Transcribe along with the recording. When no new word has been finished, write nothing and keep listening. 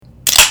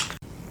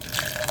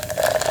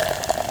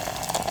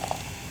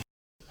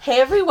Hey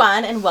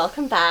everyone, and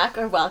welcome back,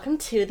 or welcome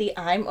to the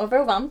I'm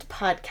Overwhelmed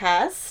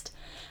podcast.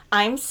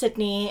 I'm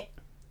Sydney,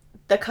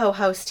 the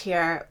co-host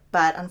here,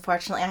 but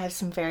unfortunately I have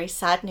some very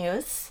sad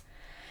news.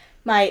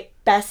 My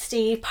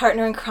bestie,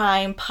 partner in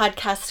crime,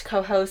 podcast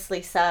co-host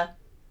Lisa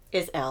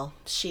is ill.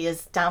 She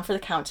is down for the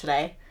count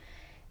today,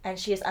 and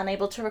she is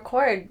unable to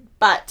record,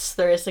 but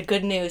there is a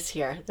good news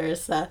here.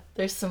 There's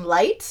some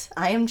light.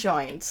 I am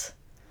joined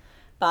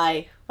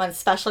by one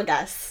special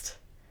guest,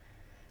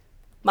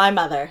 my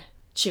mother,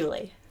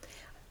 Julie.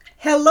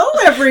 Hello,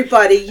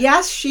 everybody.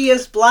 Yes, she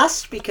is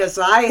blessed because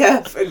I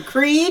have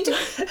agreed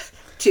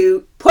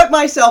to put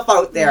myself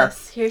out there.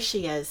 Yes, here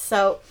she is.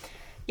 So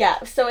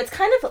it's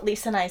kind of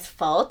Lisa and I's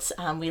fault.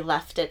 We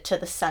left it to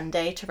the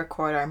Sunday to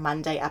record our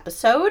Monday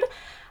episode.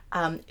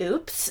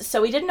 Oops.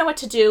 So we didn't know what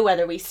to do,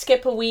 whether we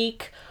skip a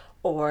week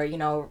or,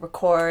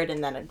 record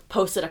and then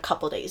post it a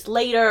couple days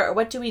later, or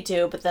what do we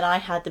do? But then I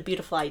had the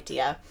beautiful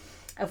idea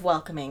of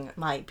welcoming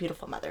my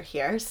beautiful mother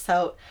here.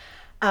 So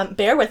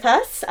bear with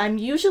us. I'm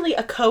usually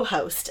a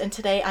co-host, and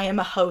today I am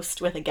a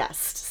host with a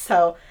guest.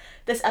 So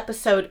this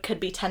episode could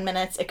be 10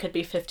 minutes, it could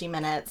be 50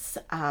 minutes.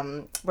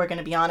 We're going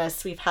to be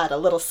honest, we've had a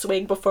little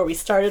swig before we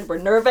started. We're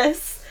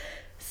nervous.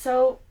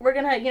 So we're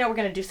going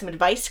to do some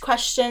advice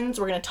questions.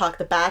 We're going to talk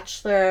The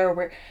Bachelor.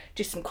 We're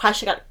do some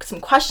questions. I got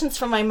some questions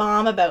from my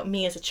mom about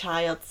me as a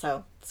child,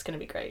 so it's going to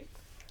be great.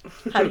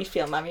 How do you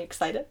feel, Mom? Are you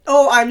excited?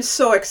 Oh, I'm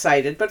so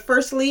excited. But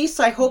first, Lise,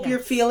 I hope Yes. you're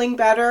feeling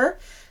better.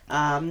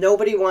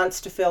 Nobody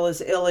wants to feel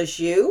as ill as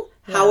you.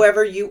 Yeah.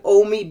 However, you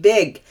owe me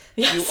big.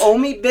 Yes. You owe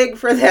me big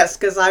for this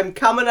because I'm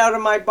coming out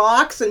of my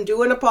box and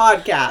doing a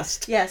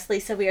podcast. Yes,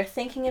 Lisa, we are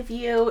thinking of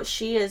you.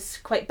 She is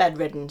quite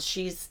bedridden.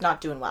 She's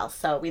not doing well.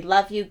 So we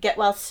love you. Get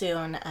well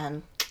soon,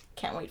 and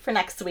can't wait for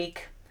next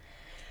week.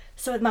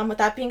 So, Mom, with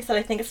that being said,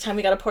 I think it's time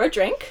we gotta pour a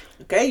drink.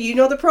 Okay, you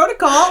know the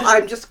protocol.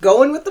 I'm just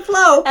going with the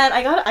flow. And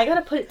I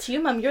gotta put it to you,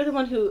 Mom. You're the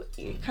one who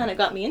kind of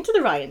got me into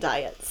the Ryan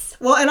diets.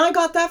 Well, and I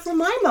got that from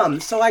my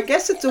mom, so I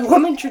guess it's a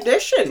woman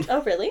tradition.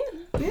 Oh, really?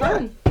 Yeah.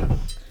 Fun.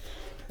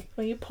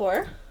 Will you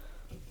pour?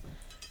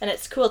 And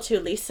it's cool too.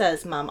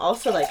 Lisa's mom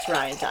also likes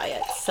Ryan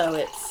diets, so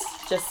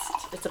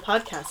it's a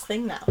podcast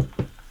thing now.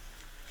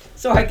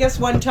 So I guess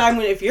one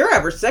time if you're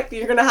ever sick,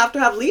 you're going to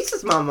have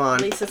Lisa's mom on.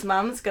 Lisa's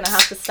mom's gonna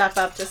have to step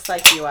up just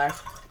like you are.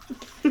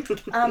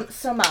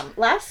 So, Mom,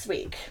 last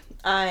week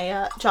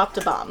I dropped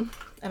a bomb,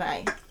 and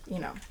I,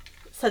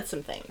 said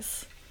some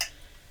things.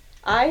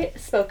 I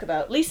spoke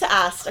about, Lisa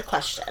asked a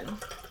question,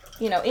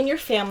 in your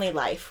family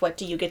life, what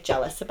do you get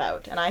jealous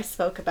about? And I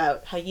spoke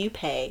about how you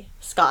pay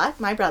Scott,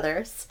 my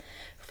brother's,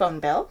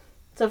 phone bill.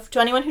 So to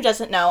anyone who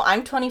doesn't know,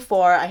 I'm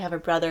 24, I have a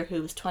brother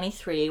who's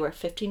 23, we're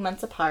 15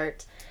 months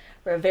apart,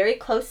 we're a very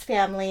close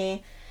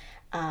family,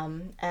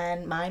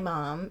 and my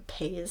mom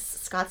pays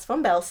Scott's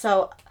phone bill.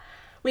 So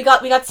we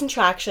got some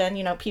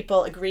traction,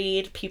 people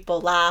agreed, people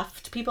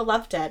laughed, people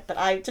loved it, but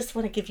I just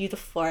want to give you the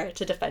floor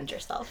to defend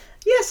yourself.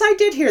 Yes, I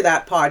did hear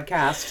that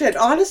podcast. And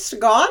honest to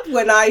God,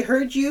 when I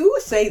heard you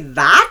say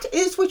that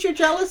is what you're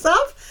jealous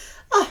of,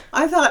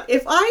 I thought,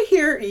 if I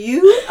hear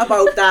you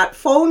about that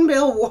phone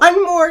bill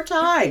one more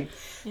time.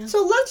 Yeah.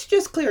 So let's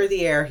just clear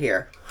the air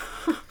here.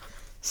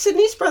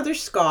 Sydney's brother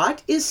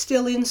Scott is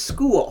still in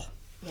school.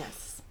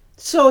 Yes.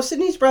 So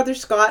Sydney's brother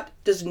Scott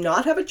does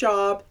not have a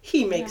job.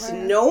 He makes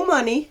no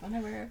money.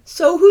 Whatever.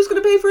 So who's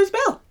going to pay for his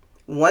bill?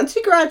 Once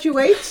he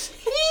graduates,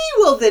 he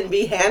will then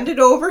be handed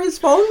over his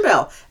phone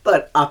bill.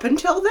 But up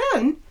until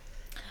then,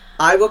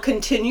 I will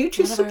continue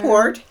to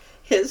support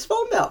his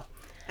phone bill.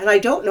 And I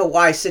don't know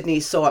why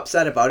Sydney's so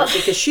upset about it,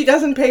 because she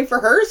doesn't pay for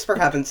hers, for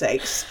heaven's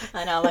sakes.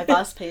 I know, my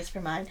boss pays for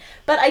mine.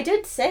 But I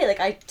did say,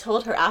 I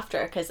told her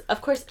after, because,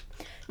 of course,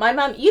 my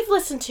mom, you've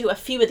listened to a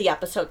few of the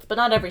episodes, but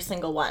not every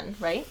single one,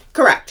 right?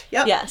 Correct.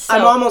 Yep. Yeah. So,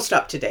 I'm almost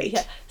up to date.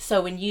 Yeah.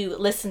 So when you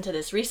listen to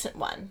this recent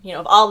one,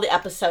 of all the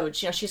episodes,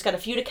 she's got a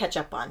few to catch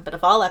up on, but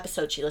of all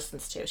episodes she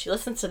listens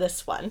to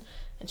this one,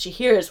 and she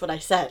hears what I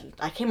said.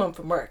 I came home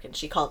from work, and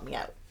she called me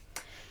out.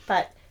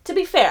 But to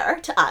be fair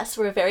to us,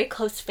 we're a very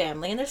close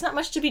family, and there's not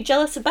much to be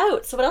jealous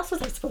about. So what else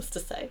was I supposed to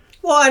say?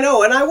 Well, I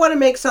know, and I want to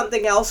make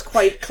something else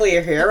quite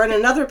clear here, and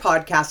another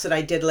podcast that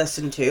I did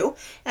listen to,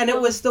 and it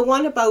was the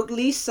one about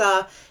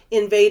Lisa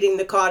invading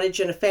the cottage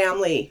in a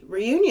family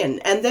reunion.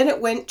 And then it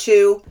went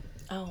to,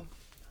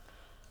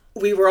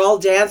 we were all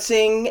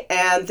dancing,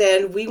 and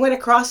then we went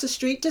across the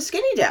street to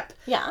Skinny Dip.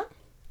 Yeah.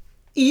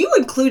 You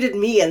included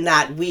me in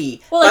that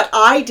but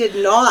I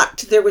did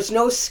not. There was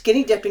no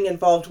skinny dipping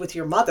involved with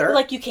your mother.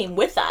 Well, you came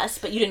with us,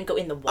 but you didn't go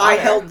in the water. I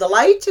held the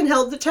light and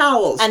held the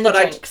towels. And the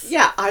drinks.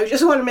 I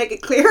just want to make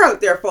it clear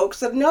out there, folks,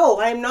 that no,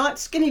 I'm not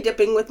skinny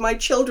dipping with my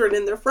children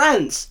and their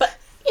friends. But,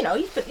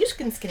 you've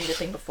been skinny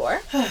dipping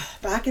before.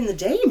 Back in the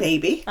day,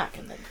 maybe. Back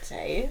in the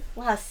day.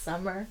 Last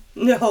summer.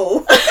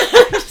 No.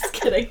 Just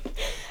kidding.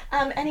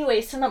 Anyway,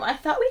 so Mom, I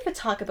thought we could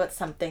talk about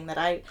something that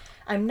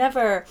I'm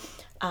never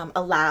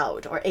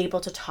allowed or able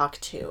to talk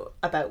to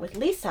about with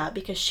Lisa,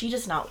 because she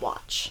does not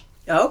watch.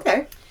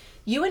 Okay.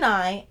 You and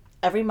I,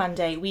 every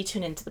Monday, we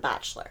tune into The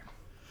Bachelor.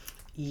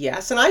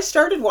 Yes, and I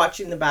started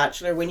watching The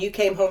Bachelor when you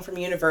came home from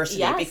university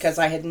Yes. because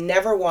I had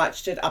never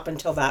watched it up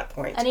until that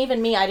point. And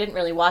even me, I didn't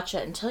really watch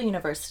it until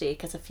university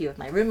because a few of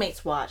my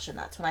roommates watched, and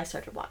that's when I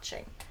started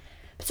watching.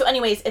 So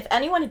anyways, if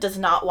anyone does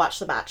not watch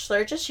The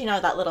Bachelor, just,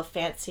 that little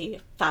fancy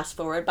fast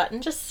forward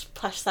button, just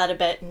push that a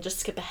bit and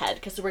just skip ahead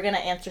because we're going to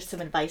answer some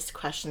advice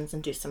questions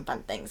and do some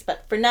fun things.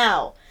 But for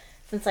now,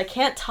 since I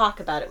can't talk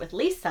about it with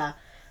Lisa,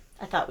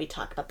 I thought we'd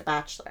talk about The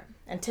Bachelor.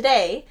 And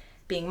today,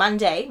 being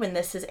Monday when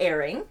this is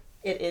airing,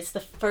 it is the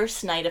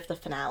first night of the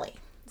finale.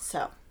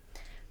 So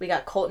we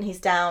got Colton. He's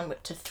down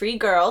to 3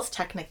 girls,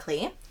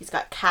 technically. He's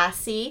got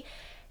Cassie,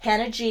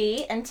 Hannah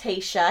G, and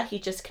Tayshia. He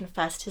just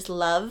confessed his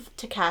love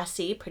to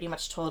Cassie, pretty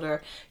much told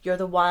her, "You're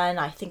the one,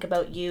 I think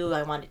about you,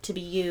 I want it to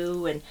be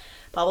you," and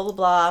blah, blah, blah,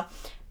 blah.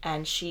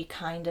 And she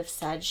kind of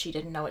said she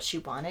didn't know what she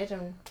wanted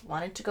and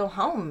wanted to go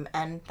home.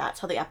 And that's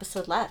how the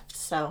episode left.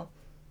 So,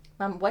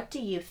 Mom, what do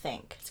you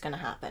think is going to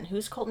happen?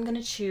 Who's Colton going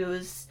to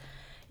choose?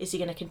 Is he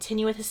going to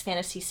continue with his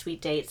fantasy suite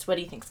dates? What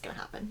do you think is going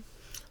to happen?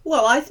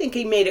 Well, I think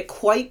he made it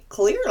quite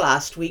clear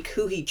last week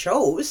who he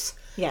chose.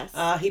 Yes.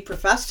 He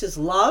professed his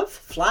love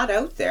flat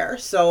out there.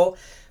 So,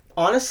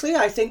 honestly,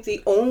 I think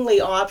the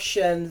only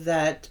option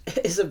that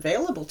is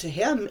available to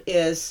him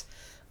is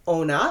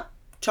own up,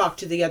 talk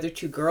to the other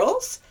 2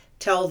 girls,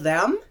 tell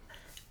them,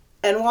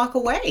 and walk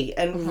away.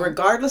 And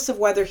regardless of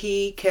whether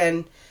he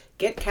can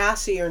get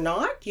Cassie or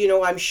not,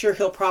 I'm sure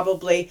he'll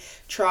probably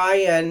try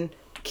and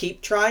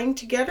keep trying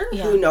to get her.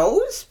 Yeah. Who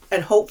knows?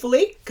 And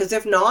hopefully, because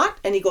if not,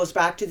 and he goes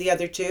back to the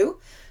other 2,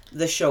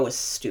 the show is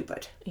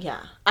stupid.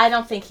 Yeah, I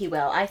don't think he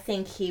will. I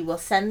think he will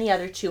send the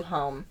other 2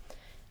 home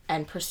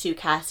and pursue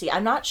Cassie.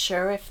 I'm not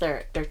sure if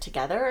they're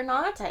together or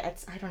not. I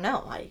don't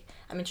know.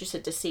 I'm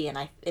interested to see,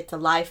 and it's a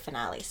live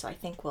finale, so I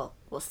think we'll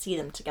see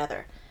them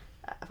together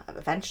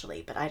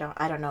eventually. But I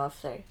don't know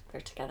if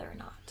they're together or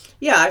not.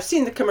 Yeah, I've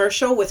seen the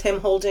commercial with him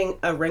holding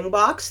a ring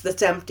box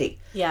that's empty.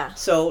 Yeah.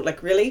 So,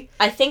 really?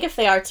 I think if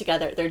they are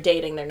together, they're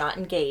dating. They're not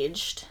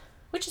engaged,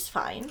 which is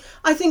fine.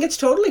 I think it's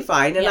totally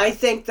fine. And Yeah. I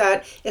think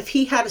that if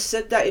he had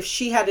said that, if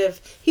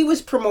he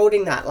was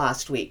promoting that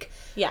last week.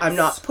 Yes. I'm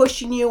not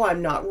pushing you.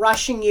 I'm not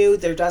rushing you.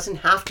 There doesn't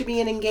have to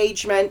be an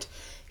engagement.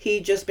 He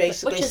just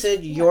basically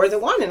said, "You're the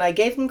one." And I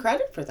gave him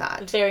credit for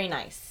that. Very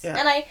nice. Yeah.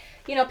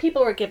 And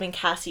people were giving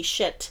Cassie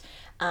shit.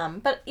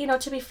 But,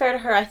 to be fair to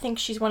her, I think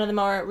she's one of the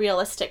more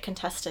realistic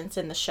contestants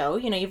in the show.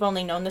 You've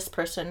only known this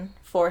person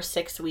for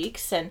 6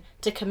 weeks, and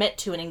to commit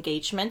to an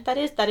engagement, that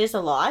is a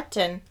lot,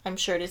 and I'm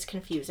sure it is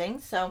confusing,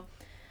 so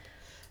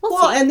we'll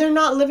see. And they're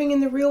not living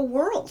in the real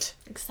world.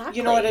 Exactly.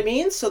 You know what I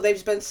mean? So they've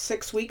spent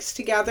 6 weeks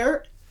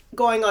together,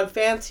 going on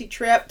fancy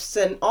trips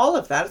and all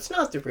of that. It's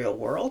not the real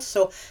world.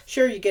 So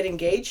sure, you get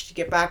engaged, you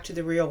get back to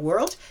the real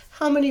world.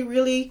 How many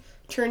really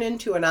turn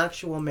into an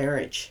actual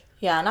marriage?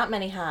 Yeah, not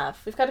many have.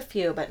 We've got a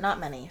few, but not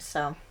many.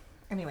 So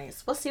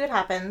anyways, we'll see what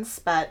happens.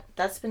 But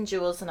that's been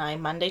Jules and I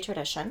Monday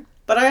tradition.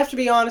 But I have to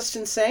be honest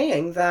in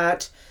saying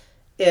that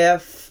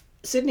if,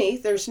 Sydney,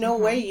 there's no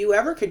way you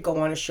ever could go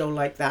on a show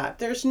like that.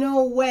 There's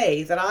no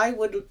way that I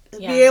would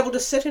be able to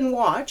sit and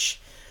watch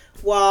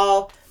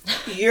while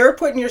you're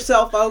putting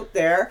yourself out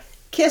there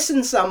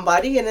kissing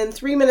somebody, and then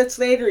 3 minutes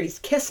later he's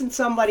kissing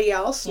somebody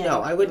else. Yeah,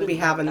 no, I wouldn't be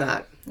having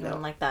that. No. No.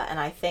 Like that. And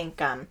I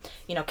think,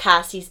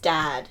 Cassie's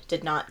dad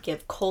did not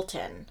give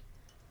Colton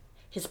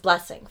his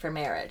blessing for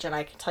marriage. And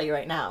I can tell you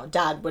right now,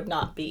 Dad would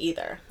not be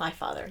either. My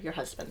father, your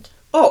husband.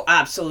 Oh,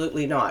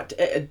 absolutely not.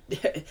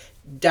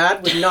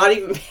 Dad would not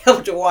even be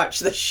able to watch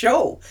the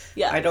show.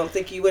 Yeah. I don't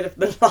think he would have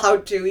been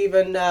allowed to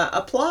even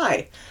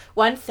apply.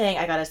 One thing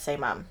I gotta say,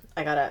 Mom,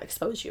 I gotta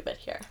expose you a bit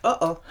here.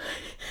 Uh-oh.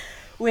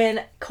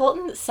 When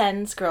Colton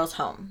sends girls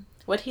home,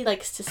 what he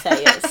likes to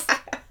say is,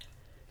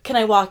 "Can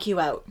I walk you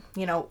out?"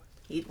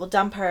 He will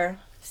dump her,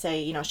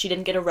 say, she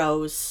didn't get a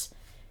rose,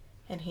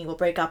 and he will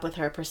break up with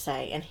her per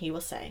se, and he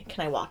will say,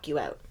 "Can I walk you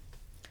out?"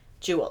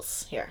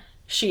 Jules, here,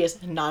 she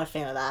is not a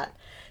fan of that.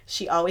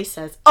 She always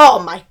says, "Oh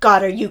my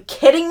God, are you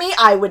kidding me?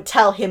 I would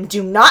tell him,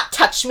 'Do not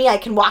touch me, I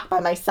can walk by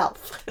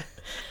myself.'"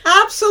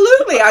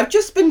 Absolutely. I've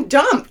just been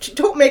dumped.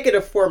 Don't make it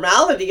a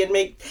formality and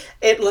make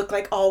it look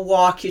like I'll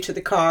walk you to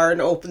the car and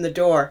open the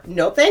door.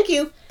 No, thank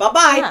you.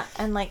 Bye-bye. Yeah,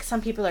 and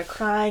some people are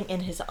crying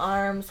in his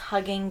arms,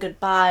 hugging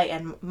goodbye,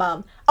 and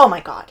Mom, "Oh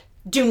my God,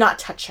 do not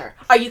touch her.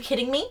 Are you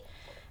kidding me?"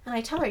 And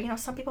I tell her,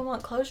 some people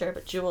want closure,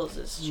 but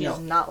Jules she's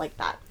not like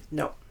that.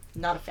 No.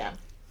 Not a fan.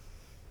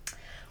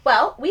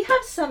 Well, we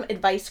have some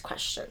advice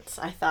questions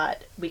I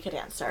thought we could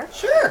answer.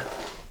 Sure.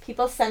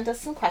 People sent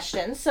us some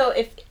questions. So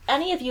if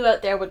any of you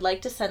out there would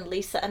like to send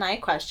Lisa and I a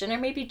question, or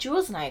maybe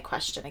Jules and I a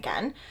question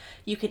again,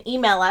 you can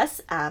email us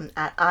at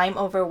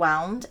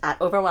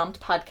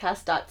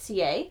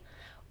imoverwhelmed@overwhelmedpodcast.ca,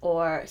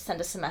 or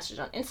send us a message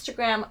on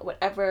Instagram,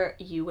 whatever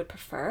you would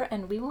prefer,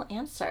 and we will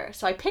answer.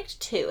 So I picked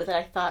 2 that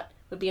I thought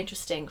would be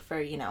interesting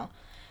for,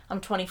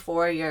 I'm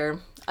 24,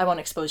 I won't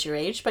expose your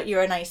age, but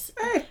you're a nice,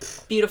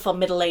 beautiful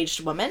middle-aged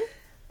woman.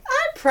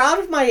 I'm proud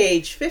of my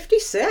age,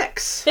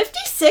 56.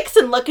 56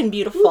 and looking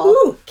beautiful.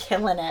 Woo-hoo.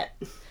 Killing it.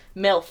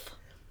 MILF.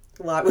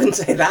 Well, I wouldn't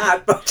say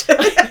that, but...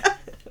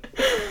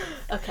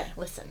 Okay,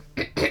 listen.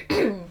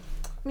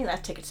 Let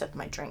me take a sip of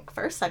my drink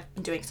first. I've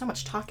been doing so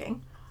much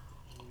talking.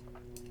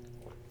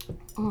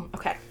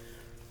 Okay.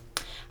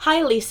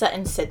 Hi, Lisa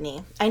and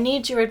Sydney. I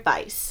need your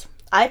advice.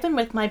 I've been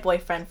with my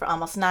boyfriend for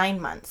almost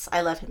 9 months.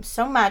 I love him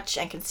so much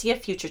and can see a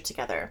future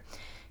together.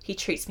 He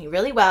treats me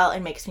really well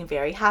and makes me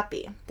very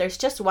happy. There's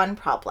just one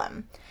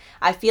problem.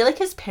 I feel like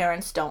his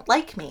parents don't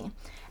like me.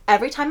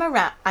 Every time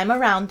I'm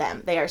around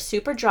them, they are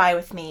super dry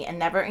with me and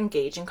never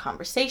engage in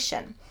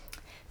conversation.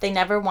 They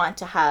never want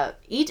to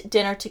eat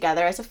dinner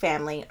together as a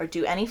family or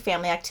do any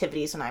family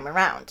activities when I'm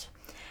around.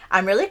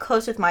 I'm really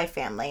close with my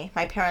family.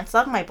 My parents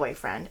love my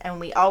boyfriend, and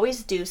we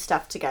always do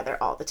stuff together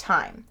all the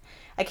time.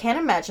 I can't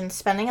imagine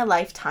spending a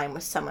lifetime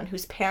with someone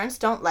whose parents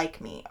don't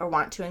like me or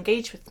want to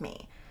engage with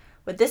me.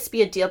 Would this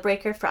be a deal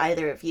breaker for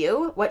either of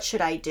you? What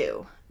should I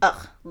do?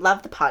 Ugh,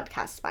 love the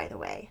podcast, by the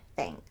way.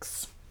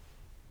 Thanks.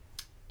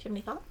 Do you have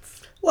any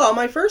thoughts? Well,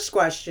 my first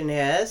question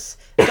is,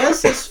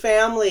 does his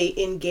family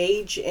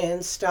engage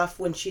in stuff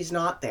when she's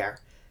not there?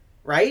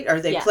 Right? Are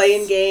they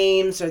playing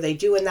games? Are they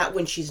doing that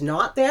when she's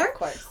not there? Of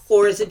course.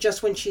 Or is it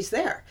just when she's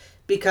there?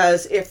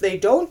 Because if they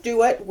don't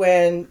do it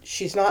when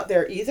she's not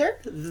there either,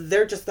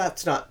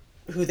 that's not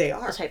who they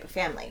are. The type of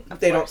family.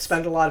 They don't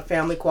spend a lot of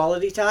family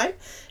quality time.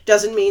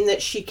 Doesn't mean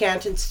that she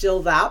can't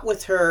instill that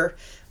with her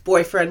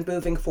boyfriend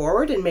moving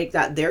forward and make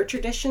that their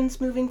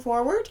traditions moving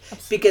forward.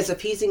 Absolutely. Because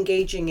if he's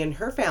engaging in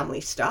her family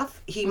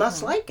stuff, he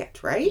must like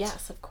it, right?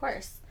 Yes, of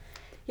course.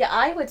 Yeah,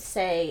 I would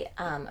say,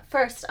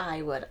 first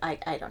I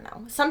don't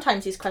know.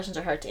 Sometimes these questions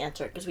are hard to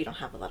answer because we don't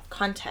have a lot of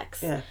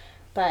context. Yeah.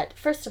 But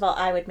first of all,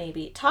 I would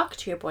maybe talk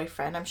to your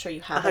boyfriend. I'm sure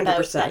you have 100%.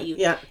 About that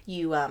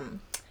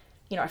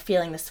you are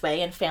feeling this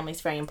way and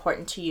family's very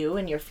important to you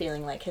and you're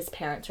feeling like his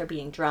parents are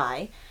being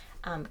dry.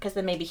 Because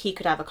then maybe he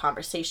could have a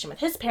conversation with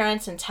his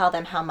parents and tell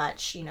them how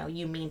much,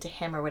 you mean to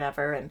him or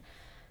whatever. And,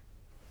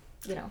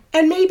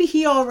 And maybe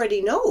he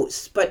already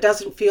knows, but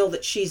doesn't feel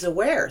that she's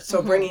aware.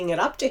 So bringing it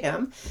up to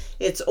him,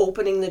 it's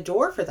opening the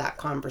door for that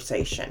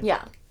conversation.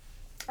 Yeah.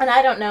 And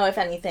I don't know if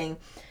anything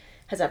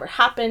has ever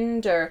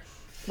happened or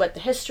what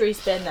the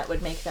history's been that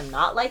would make them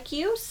not like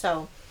you.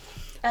 So,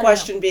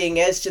 Question being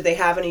is, do they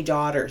have any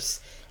daughters?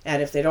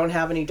 And if they don't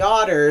have any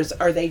daughters,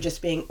 are they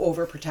just being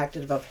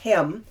overprotective of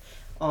him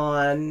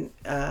on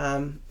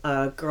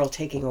a girl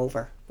taking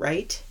over,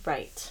 right?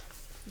 Right.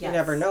 Yes. You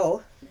never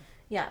know.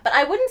 Yeah, but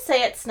I wouldn't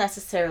say it's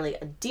necessarily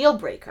a deal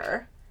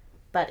breaker,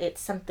 but it's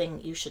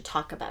something you should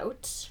talk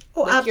about.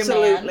 Oh, with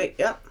absolutely. Your man.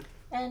 Yep.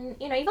 And,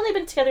 you've only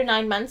been together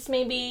 9 months.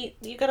 Maybe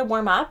you got to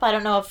warm up. I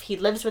don't know if he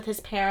lives with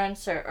his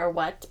parents or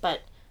what,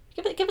 but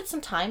give it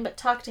some time. But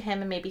talk to him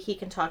and maybe he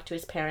can talk to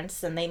his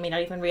parents and they may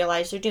not even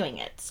realize they're doing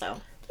it,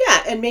 so...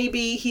 Yeah, and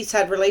maybe he's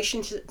had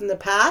relationships in the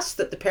past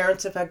that the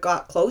parents have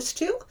got close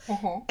to,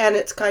 and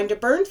it's kind of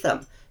burned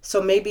them.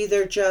 So maybe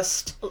they're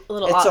just,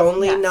 it's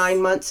only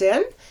 9 months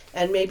in,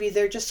 and maybe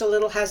they're just a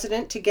little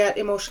hesitant to get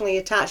emotionally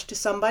attached to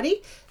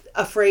somebody,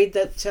 afraid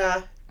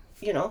that,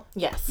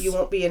 you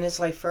won't be in his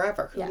life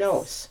forever. Who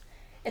knows?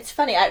 It's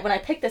funny, when I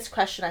picked this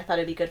question, I thought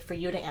it'd be good for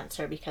you to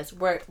answer because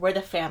we're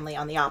the family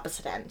on the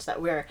opposite end, that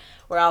we're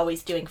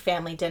always doing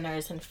family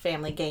dinners and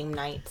family game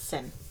nights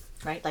and...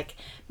 Right? Like,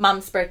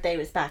 Mom's birthday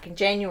was back in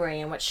January,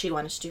 and what she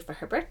wanted to do for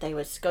her birthday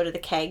was go to the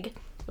keg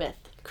with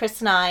Chris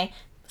and I,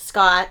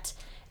 Scott,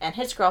 and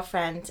his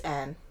girlfriend,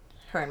 and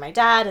her and my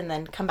dad, and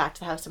then come back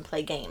to the house and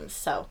play games.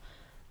 So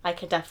I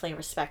could definitely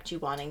respect you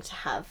wanting to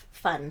have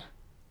fun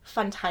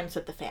times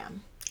with the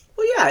fam.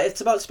 Well, yeah,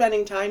 it's about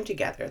spending time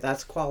together.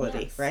 That's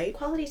quality, right?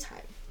 Quality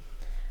time.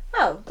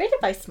 Oh, great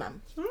advice,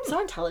 Mom.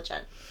 So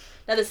intelligent.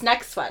 Now, this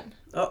next one.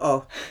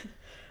 Uh-oh.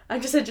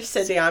 I'm just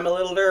interested. See, I'm a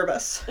little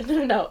nervous.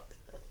 No.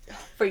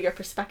 For your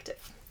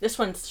perspective. This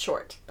one's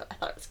short, but I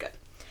thought it was good.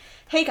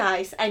 Hey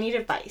guys, I need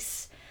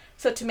advice.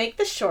 So to make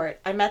this short,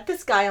 I met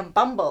this guy on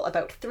Bumble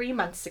about 3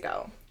 months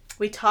ago.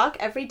 We talk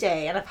every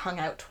day and I've hung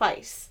out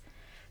twice.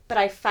 But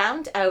I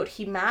found out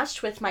he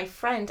matched with my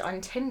friend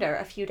on Tinder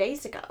a few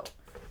days ago.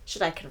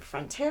 Should I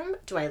confront him?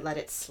 Do I let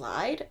it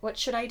slide? What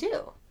should I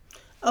do?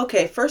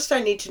 Okay, first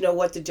I need to know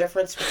what the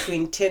difference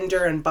between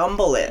Tinder and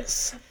Bumble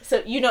is.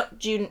 So, do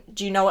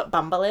you know what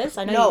Bumble is?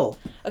 I know. No.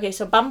 Okay,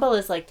 so Bumble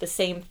is like the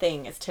same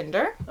thing as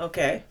Tinder.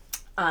 Okay.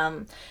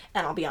 And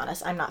I'll be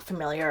honest, I'm not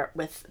familiar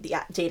with the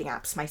dating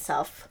apps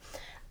myself.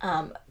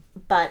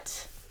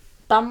 But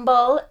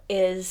Bumble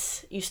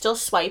is, you still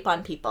swipe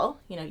on people.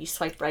 You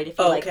swipe right if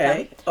you like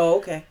them. Oh,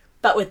 okay.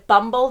 But with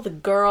Bumble, the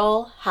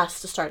girl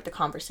has to start the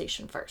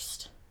conversation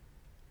first.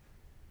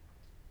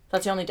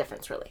 That's the only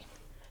difference, really.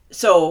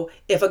 So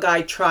if a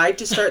guy tried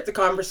to start the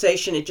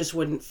conversation, it just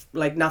wouldn't,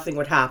 nothing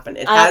would happen.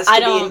 It has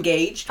to be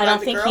engaged. I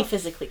don't think he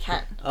physically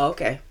can.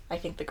 Okay. I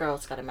think the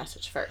girl's got a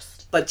message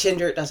first. But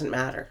Tinder, it doesn't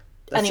matter.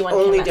 That's Anyone the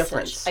only can message,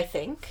 difference. I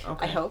think.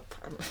 Okay. I hope.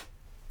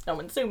 No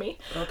one sue me.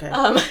 Okay.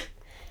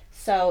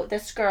 So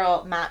this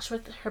girl matched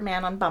with her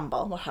man on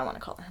Bumble. Well, I don't want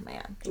to call her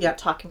man. They were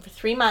talking for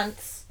 3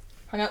 months,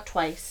 hung out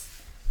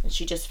twice, and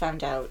she just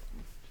found out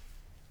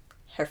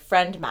her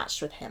friend matched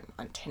with him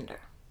on Tinder.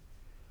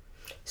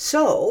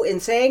 So, in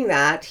saying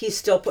that, he's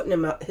still putting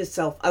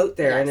himself out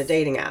there in a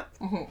dating app.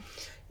 Mm-hmm.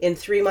 in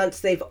 3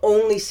 months they've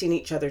only seen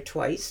each other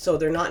twice, so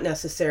they're not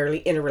necessarily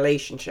in a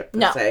relationship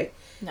per se.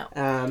 No.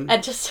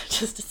 And just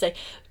to say,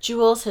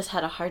 Jules has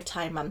had a hard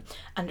time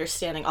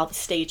understanding all the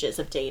stages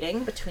of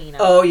dating between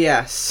Oh,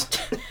 yes.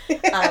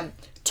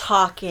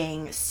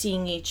 talking,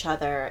 seeing each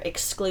other,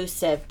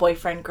 exclusive,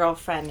 boyfriend,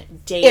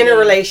 girlfriend, dating. In a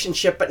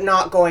relationship, but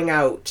not going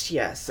out.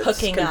 Yes, it's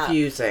Hooking up.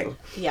 confusing.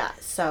 Yeah,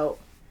 so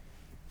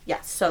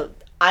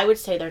I would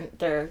say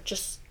they're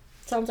just,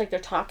 sounds like they're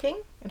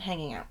talking and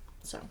hanging out.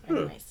 So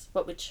anyways,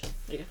 what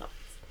are your thoughts?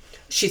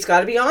 She's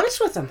got to be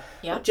honest with him.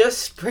 Yeah.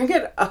 Just bring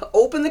it,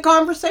 open the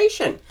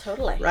conversation.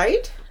 Totally.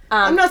 Right?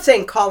 I'm not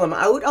saying call him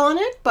out on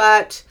it,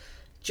 but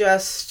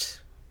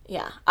just...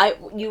 Yeah. I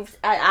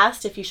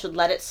asked if you should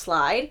let it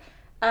slide.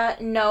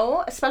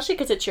 No, especially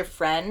because it's your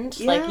friend.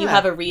 Yeah. Like, you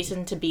have a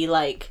reason to be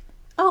like,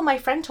 oh, my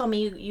friend told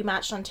me you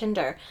matched on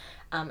Tinder.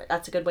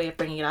 That's a good way of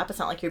bringing it up. It's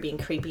not like you're being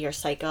creepy or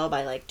psycho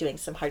by, like, doing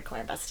some hardcore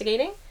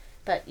investigating.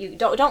 But you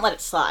don't let it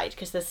slide,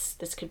 because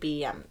this could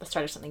be the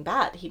start of something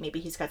bad.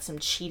 He's got some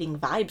cheating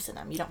vibes in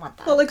him. You don't want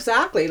that. Well,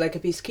 exactly. Like,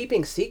 if he's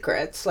keeping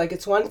secrets, like,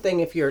 it's one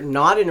thing if you're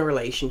not in a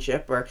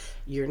relationship or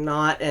you're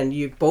not, and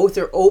you both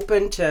are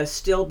open to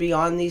still be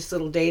on these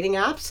little dating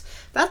apps.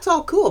 That's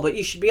all cool, but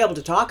you should be able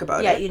to talk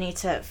about it. Yeah, you need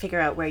to figure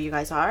out where you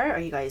guys are.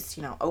 Are you guys,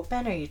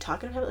 open? Are you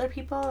talking to other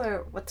people,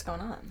 or what's going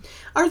on?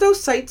 Are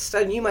those sites,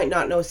 and you might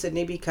not know,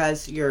 Sydney,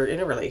 because you're in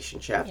a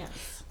relationship.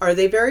 Yes. Are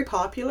they very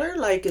popular?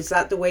 Like, is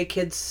that the way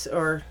kids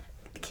or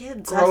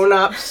Kids,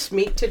 grown-ups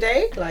meet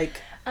today?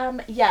 Like,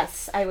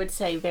 yes, I would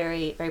say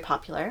very, very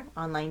popular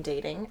online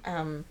dating.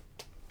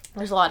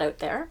 There's a lot out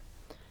there.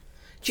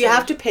 do you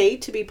have to pay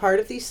to be part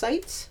of these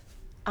sites?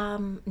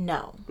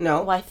 No.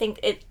 No? Well, I think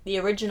the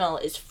original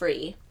is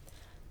free,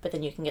 but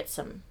then you can get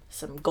some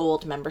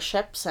gold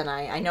memberships, and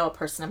I know a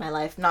person in my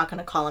life, I'm not going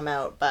to call him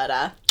out,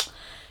 but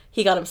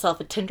he got himself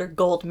a Tinder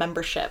Gold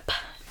membership,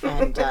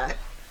 and it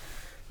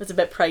was a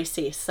bit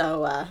pricey,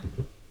 so I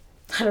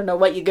don't know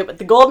what you get with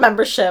the gold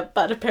membership,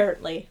 but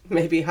apparently...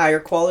 Maybe higher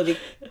quality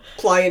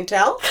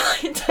clientele?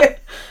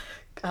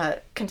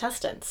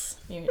 Contestants.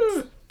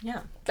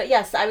 Yeah. But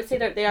yes, I would say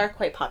that they are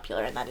quite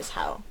popular, and that is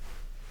how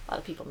a lot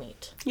of people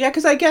meet. Yeah,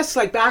 because I guess,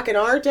 like, back in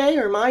our day,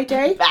 or my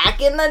day...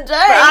 Back in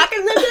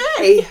the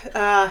day,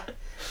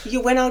 you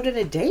went out on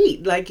a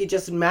date. Like, you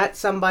just met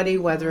somebody,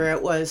 whether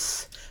it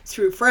was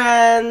through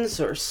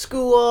friends or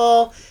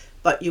school,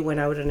 but you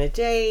went out on a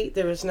date.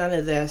 There was none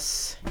of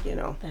this,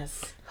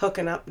 Yes.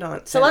 hooking up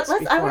nonsense. So I before.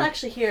 want to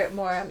actually hear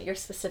more your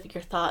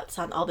thoughts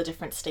on all the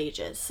different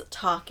stages: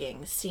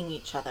 talking, seeing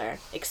each other,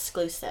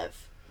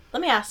 exclusive.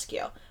 Let me ask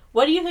you,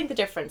 what do you think the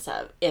difference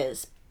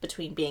is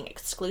between being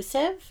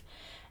exclusive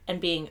and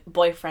being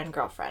boyfriend,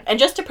 girlfriend? And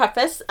just to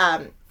preface,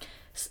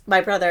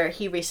 my brother,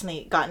 he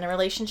recently got in a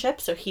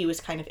relationship, so he was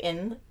kind of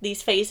in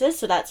these phases,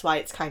 so that's why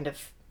it's kind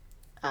of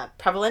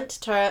prevalent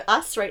to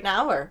us right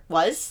now, or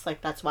was,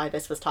 like, that's why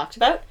this was talked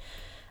about.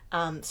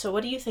 So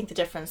what do you think the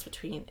difference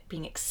between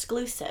being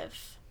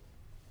exclusive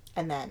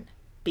and then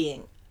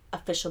being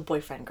official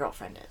boyfriend,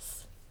 girlfriend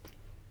is?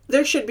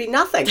 There should be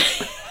nothing.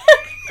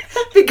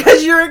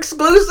 Because you're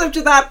exclusive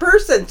to that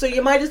person, so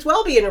you might as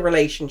well be in a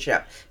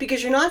relationship,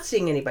 because you're not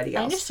seeing anybody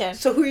else. I understand.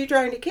 So who are you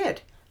trying to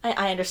kid?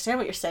 I understand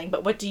what you're saying,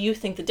 but what do you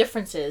think the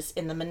difference is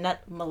in the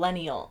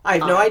millennial? I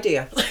have no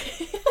idea.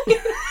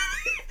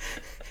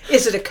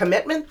 Is it a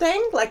commitment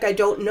thing? Like, I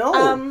don't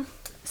know.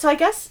 So I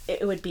guess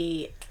it would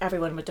be,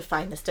 everyone would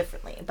define this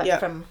differently, but Yeah.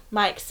 from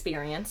my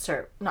experience,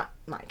 or not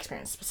my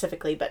experience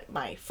specifically, but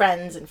my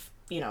friends and,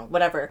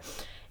 whatever,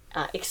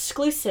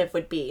 exclusive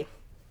would be,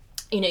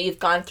 you've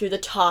gone through the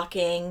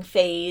talking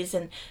phase,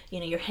 and,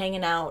 you're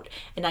hanging out,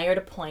 and now you're at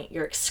a point,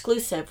 you're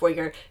exclusive,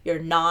 where you're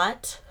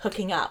not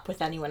hooking up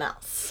with anyone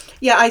else.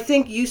 Yeah, I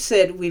think you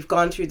said we've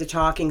gone through the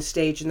talking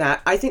stage and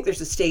that. I think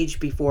there's a stage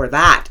before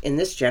that in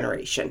this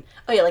generation.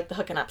 Oh, yeah, like the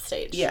hooking up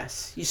stage.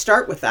 Yes. You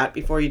start with that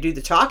before you do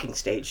the talking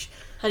stage.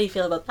 How do you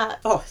feel about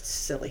that? Oh, it's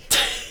silly.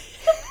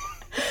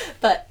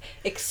 But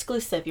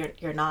exclusive,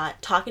 you're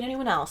not talking to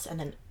anyone else, and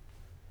then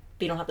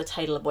you don't have the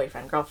title of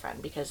boyfriend,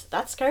 girlfriend, because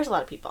that scares a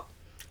lot of people.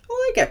 Well,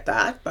 I get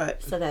that,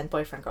 but... So then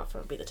boyfriend,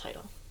 girlfriend would be the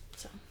title.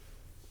 So,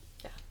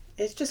 yeah.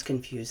 It's just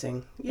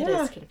confusing. Yeah. It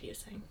is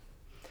confusing.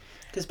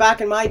 Because back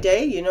in my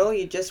day,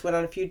 you just went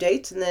on a few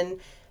dates, and then,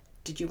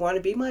 did you want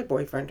to be my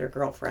boyfriend or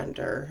girlfriend?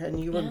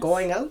 And you were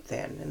going out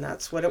then, and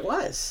that's what it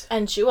was.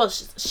 And Jewel,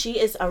 she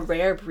is a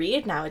rare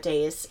breed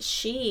nowadays.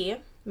 She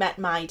met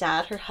my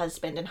dad, her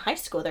husband, in high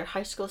school. They're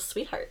high school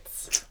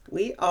sweethearts.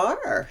 We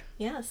are.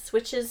 Yes,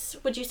 which is,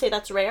 would you say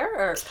that's rare,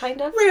 or kind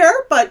of?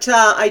 Rare, but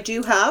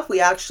we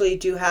actually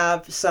do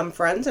have some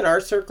friends in our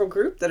circle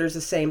group that are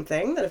the same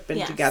thing, that have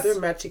been together,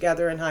 met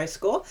together in high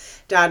school.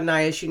 Dad and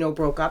I, as you know,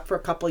 broke up for a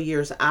couple of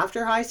years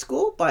after high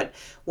school, but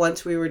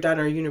once we were done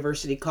our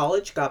university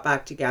college, got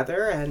back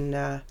together,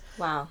 and...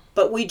 Wow.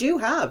 But we do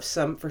have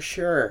some, for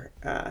sure,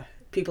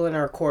 people in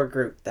our core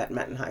group that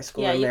met in high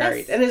school and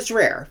married. And it's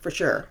rare, for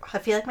sure. I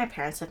feel like my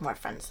parents had more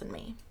friends than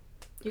me.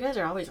 You guys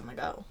are always on the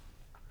go.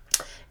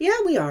 Yeah,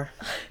 we are.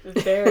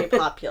 Very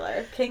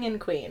popular. King and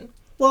queen.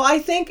 Well, I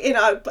think, and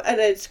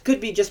it could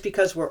be just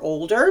because we're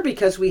older,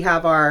 because we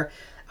have our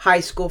high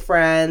school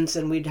friends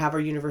and we'd have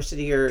our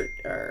university or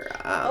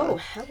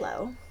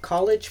hello.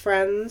 college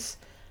friends.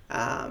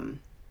 And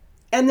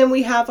then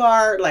we have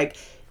our, like,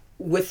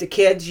 with the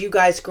kids, you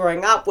guys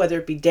growing up, whether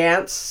it be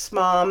dance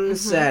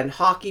moms and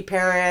hockey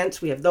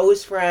parents, we have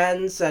those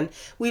friends. And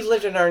we've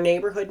lived in our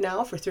neighborhood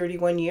now for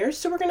 31 years.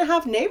 So we're going to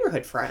have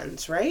neighborhood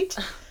friends, right?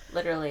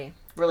 Literally,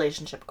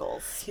 relationship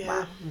goals. Yeah.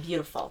 Wow.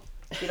 Beautiful.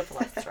 Beautiful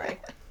life story.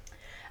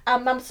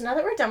 Mom, so now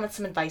that we're done with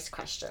some advice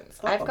questions,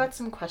 I've got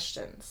some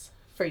questions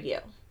for you.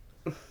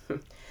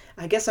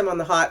 I guess I'm on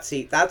the hot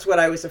seat. That's what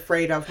I was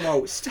afraid of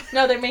most.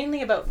 No, they're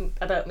mainly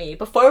about me.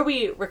 Before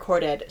we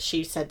recorded,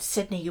 she said,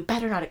 Sydney, you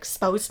better not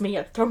expose me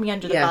or throw me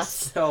under the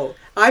bus. So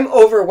I'm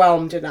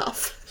overwhelmed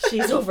enough.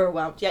 She's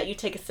overwhelmed. Yeah, you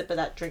take a sip of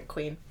that drink,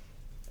 queen.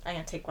 I'm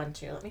going to take one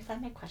too. Let me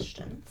find my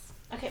questions.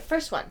 Okay,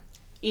 first one.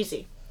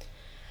 Easy.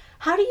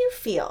 How do you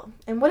feel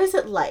and what is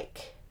it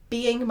like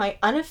being my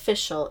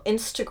unofficial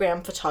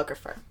Instagram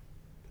photographer?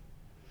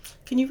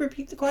 Can you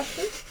repeat the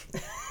question?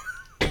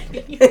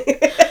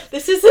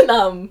 This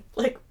isn't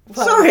like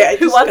Sorry,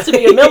 Who Wants to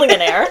Be a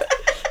Millionaire?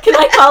 Can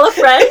I call a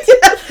friend?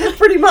 Yeah,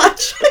 pretty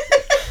much.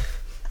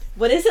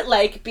 What is it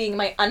like being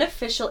my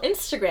unofficial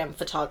Instagram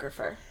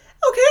photographer?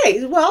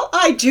 Okay, well,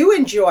 I do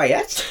enjoy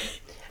it.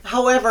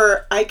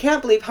 However, I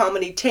can't believe how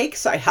many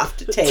takes I have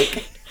to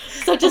take.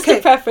 So just to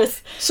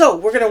preface. So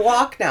we're going to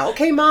walk now.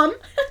 Okay, Mom?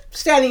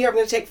 Standing here, I'm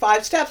going to take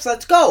 5 steps.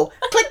 Let's go.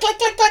 Click, click,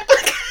 click, click,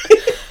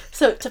 click.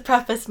 So to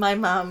preface, my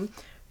mom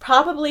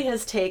probably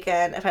has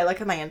taken, if I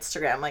look at my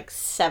Instagram, like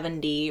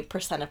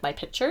 70% of my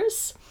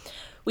pictures.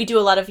 We do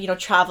a lot of,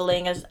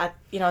 traveling as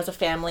a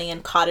family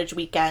and cottage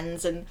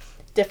weekends and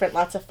different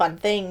lots of fun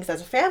things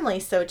as a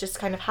family. So it just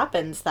kind of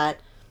happens that,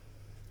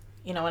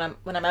 when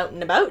I'm out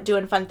and about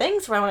doing fun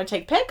things where I want to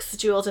take pics,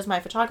 Jules is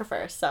my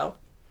photographer. So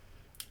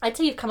I'd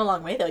say you've come a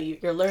long way, though.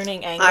 You're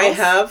learning angles. I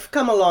have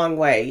come a long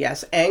way,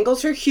 yes.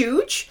 Angles are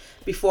huge.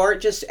 Before,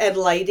 just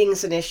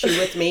lighting's an issue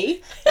with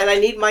me. And I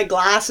need my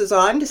glasses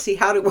on to see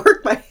how to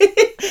work my...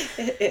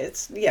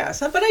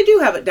 But I do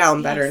have it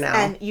down better now.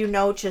 And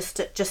just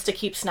to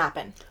keep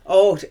snapping.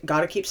 Oh,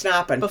 gotta keep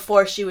snapping.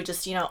 Before she would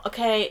just,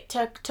 okay,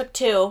 took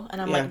 2. And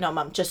I'm like, no,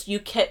 Mom, just you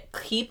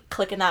keep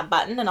clicking that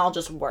button and I'll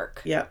just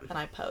work. Yeah. And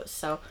I pose,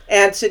 so...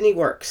 And Sydney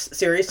works.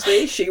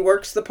 Seriously, she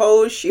works the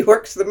pose, she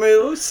works the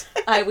moves.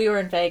 We were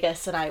in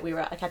Vegas and we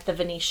were at the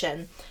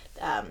Venetian,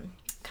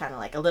 kind of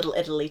like a Little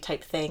Italy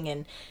type thing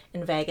in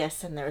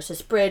Vegas, and there was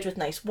this bridge with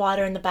nice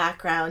water in the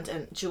background,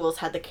 and Jules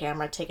had the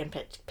camera taking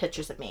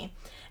pictures of me,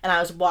 and I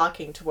was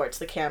walking towards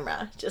the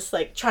camera, just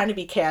like trying to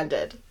be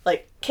candid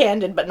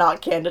but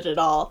not candid at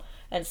all.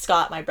 And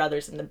Scott, my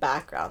brother's in the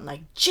background,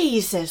 like,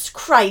 Jesus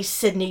Christ,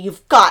 Sydney,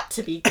 you've got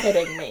to be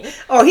kidding me.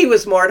 Oh, he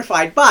was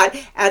mortified.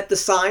 But at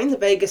the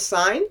Vegas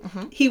sign,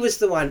 he was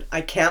the one,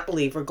 I can't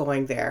believe we're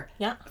going there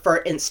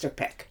for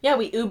Instapic. Yeah,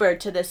 we Ubered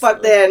to this.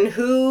 But then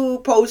who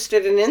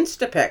posted an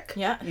Instapic?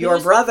 Yeah. Your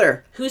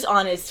brother. Who's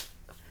on his,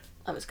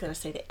 I was going to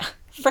say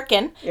who's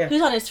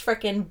on his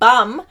frickin'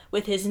 bum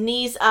with his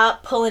knees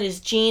up, pulling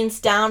his jeans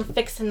down,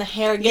 fixing the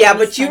hair. Yeah,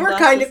 but you were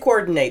kind of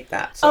coordinate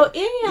that. So.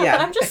 Oh, yeah,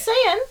 but I'm just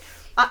saying...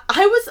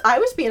 I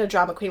was being a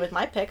drama queen with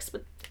my pics,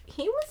 but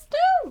he was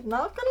too,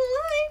 not gonna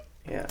lie.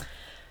 Yeah.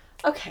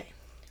 Okay.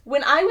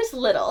 When I was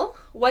little,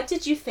 what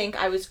did you think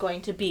I was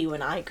going to be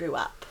when I grew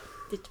up?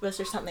 Was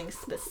there something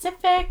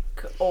specific,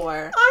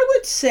 or? I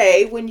would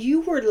say when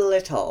you were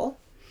little,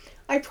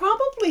 I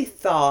probably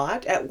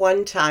thought at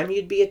one time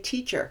you'd be a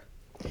teacher.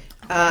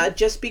 Okay.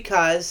 Just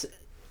because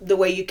the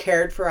way you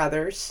cared for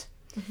others.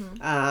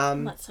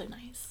 Mm-hmm. That's so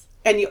nice.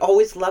 And you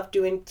always loved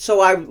doing...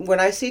 So when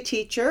I say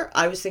teacher,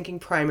 I was thinking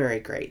primary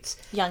grades.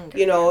 Younger.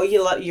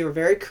 You were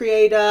very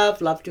creative,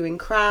 loved doing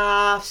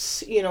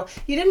crafts. You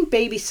didn't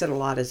babysit a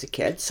lot as a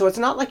kid. So it's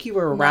not like you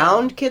were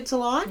around kids a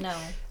lot. No.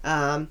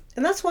 And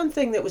that's one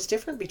thing that was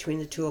different between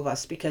the two of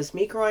us. Because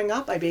me growing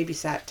up, I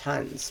babysat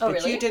tons. Oh, but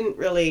really? You didn't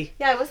really...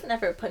 Yeah, I wasn't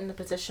ever put in a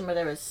position where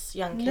there was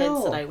young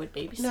kids that I would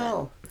babysit.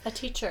 No. A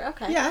teacher,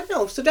 okay. Yeah,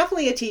 no. So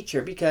definitely a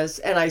teacher.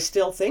 And I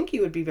still think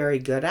you would be very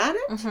good at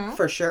it. Mm-hmm.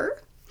 For sure.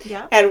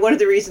 Yeah. And one of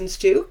the reasons,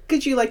 too,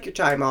 because you like your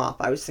time off.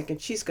 I was thinking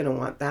she's going to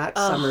want that.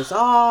 Oh, summer's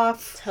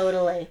off.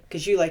 Totally.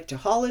 Because you like to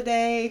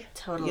holiday.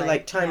 Totally. You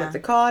like time at the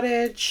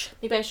cottage.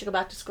 Maybe I should go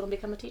back to school and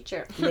become a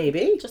teacher.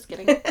 Maybe. Just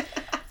kidding.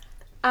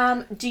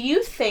 Do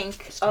you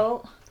think...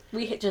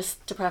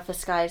 just to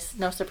preface, guys,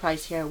 no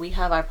surprise here. We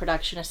have our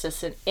production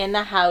assistant in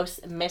the house,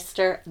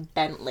 Mr.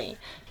 Bentley.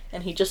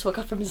 And he just woke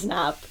up from his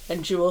nap,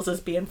 and Jules is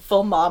being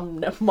full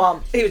mom.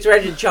 He was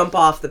ready to jump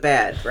off the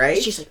bed,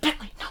 right? She's like,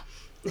 Bentley, no.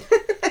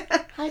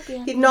 Hi,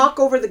 Ben. He'd knock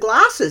over the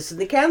glasses and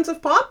the cans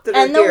of pop that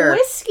and are here. And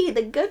the whiskey,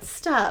 the good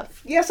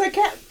stuff. Yes, I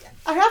can't.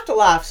 I have to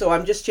laugh, so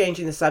I'm just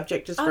changing the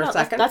subject for a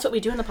second. That's what we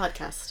do in the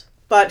podcast.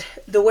 But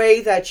the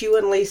way that you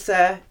and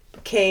Lisa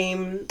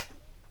came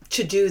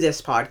to do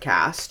this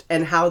podcast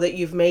and how that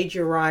you've made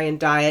your Ryan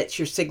diets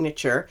your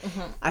signature,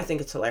 I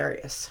think it's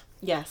hilarious.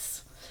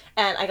 Yes.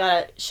 And I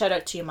gotta shout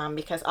out to you, Mom,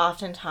 because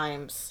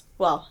oftentimes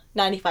Well,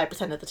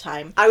 95% of the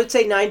time. I would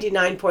say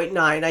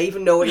 99.9. I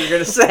even know what you're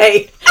going to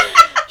say.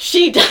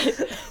 She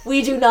does.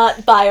 We do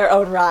not buy our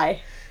own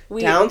rye.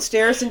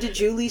 Downstairs into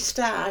Julie's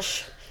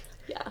stash.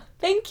 Yeah.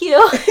 Thank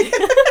you.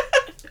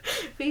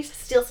 We used to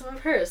steal some of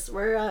hers.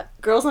 We're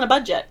girls on a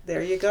budget.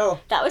 There you go.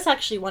 That was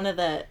actually one of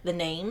the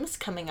names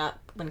coming up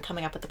with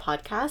the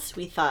podcast.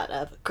 We thought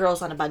of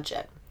Girls on a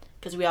Budget.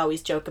 Because we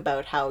always joke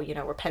about how,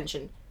 we're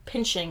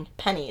pinching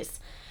pennies.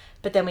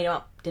 But then we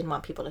didn't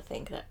want people to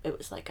think that it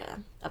was like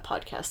a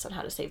podcast on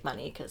how to save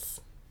money. Because,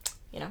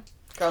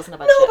 girls on a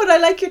budget. No, but I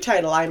like your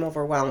title, I'm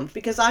Overwhelmed.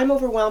 Because I'm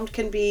Overwhelmed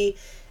can be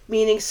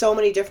meaning so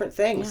many different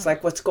things.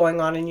 Like what's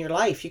going on in your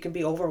life. You can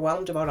be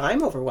overwhelmed about,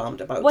 I'm overwhelmed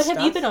about What stuff.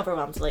 have you been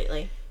overwhelmed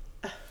lately?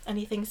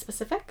 Anything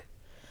specific?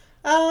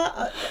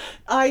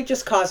 I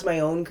just cause my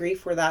own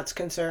grief where that's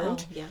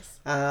concerned. Oh,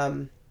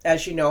 yes.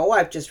 As you know,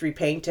 I've just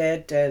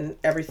repainted and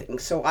everything.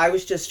 So I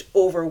was just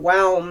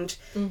overwhelmed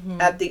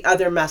at the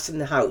other mess in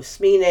the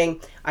house.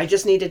 Meaning, I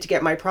just needed to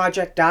get my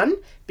project done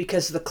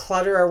because the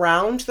clutter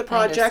around the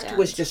project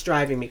was just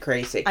driving me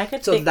crazy.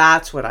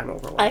 That's what I'm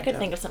overwhelmed I could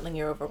think of something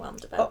you're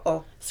overwhelmed about.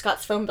 Uh-oh.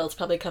 Scott's phone bill's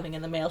probably coming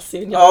in the mail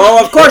soon.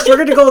 Oh, of course, we're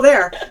going to go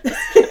there.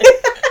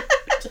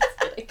 Just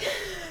kidding.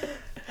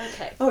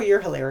 Okay. Oh, you're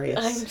hilarious.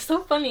 I'm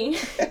so funny.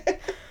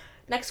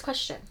 Next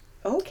question.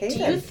 Okay, Do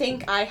you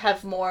think I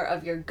have more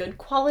of your good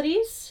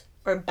qualities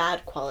or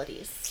bad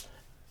qualities?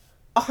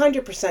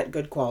 100%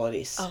 good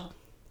qualities. Oh,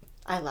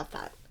 I love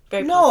that.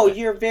 Very No, positive.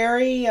 you're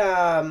very...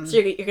 So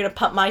you're going to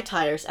pump my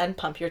tires and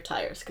pump your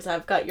tires because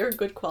I've got your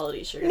good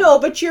qualities. No,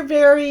 but you're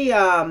very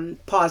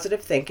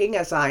positive thinking,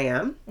 as I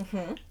am.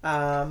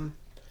 Mm-hmm.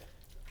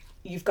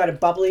 You've got a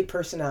bubbly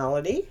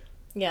personality.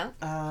 Yeah.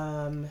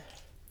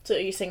 So are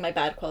you saying my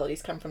bad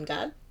qualities come from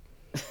Dad?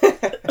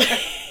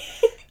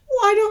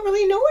 Well, I don't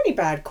really know any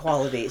bad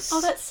qualities.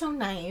 Oh, that's so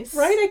nice.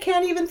 Right? I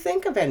can't even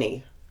think of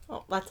any.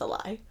 Oh, that's a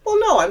lie. Well,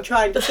 no, I'm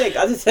trying to think,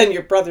 other than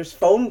your brother's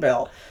phone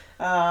bill.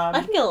 I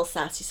can get a little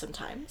sassy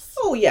sometimes.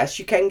 Oh, yes,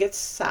 you can get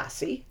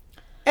sassy.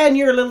 And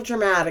you're a little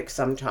dramatic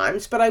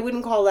sometimes, but I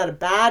wouldn't call that a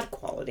bad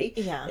quality.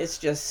 Yeah. It's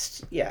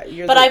just,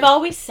 you're But I've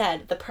always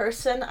said the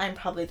person I'm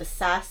probably the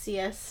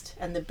sassiest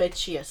and the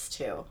bitchiest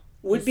to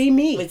would be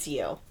me. Was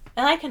you.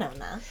 And I can own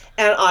that.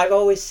 And I've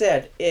always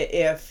said,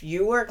 if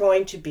you are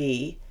going to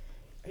be...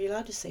 Are you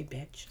allowed to say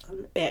bitch?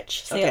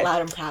 Bitch. Say it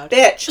loud and proud.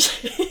 Bitch.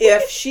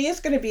 If she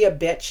is going to be a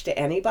bitch to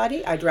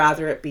anybody, I'd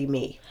rather it be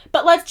me.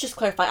 But let's just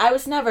clarify. I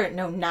was never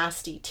no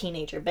nasty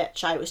teenager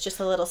bitch. I was just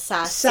a little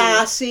sassy.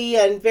 Sassy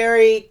and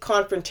very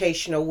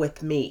confrontational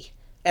with me.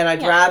 And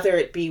I'd rather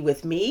it be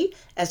with me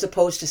as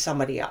opposed to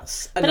somebody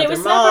else. Another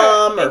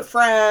mom or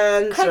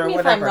friends or whatever. Correct me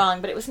if I'm wrong,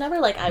 but it was never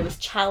like I was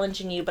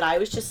challenging you, but I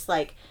was just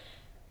like...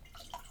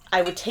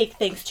 I would take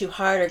things too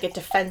hard or get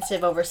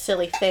defensive over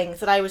silly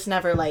things. That I was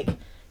never like...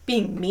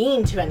 being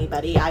mean to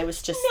anybody. I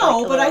was just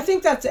I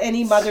think that's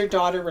any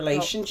mother-daughter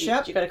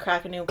relationship. You got to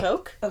crack a new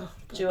Coke? Oh,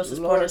 Jules is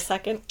pouring a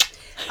second.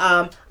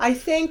 I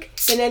think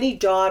in any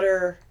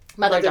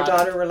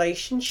mother-daughter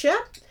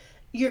relationship,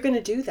 you're going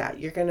to do that.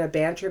 You're going to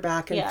banter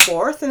back and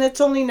forth, and it's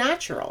only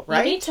natural,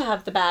 right? You need to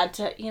have the bad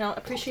to,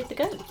 appreciate the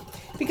good.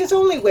 Because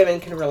only women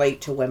can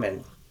relate to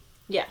women.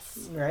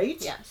 Yes. Right?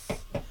 Yes.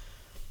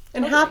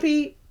 And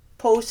happy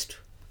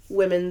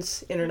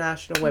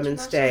International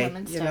Women's Day.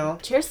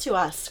 Cheers to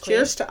us. Queen.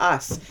 Cheers to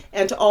us.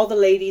 And to all the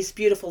ladies,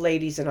 beautiful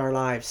ladies in our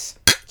lives.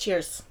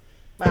 Cheers.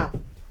 Wow.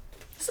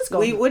 This is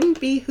going. We wouldn't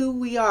be who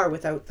we are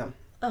without them.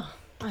 Oh,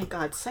 my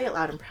God. Say it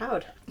loud and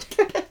proud.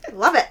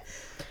 Love it.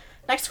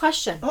 Next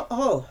question.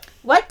 Uh-oh.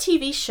 What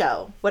TV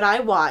show would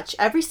I watch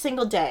every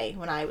single day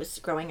when I was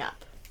growing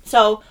up?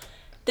 So,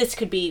 this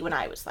could be when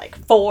I was like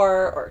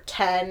 4 or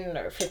 10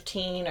 or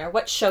 15, or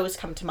what shows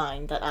come to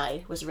mind that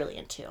I was really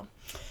into?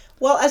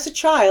 Well, as a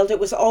child, it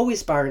was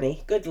always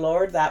Barney. Good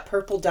Lord, that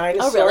purple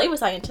dinosaur. Oh, really?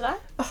 Was I into that?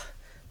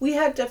 We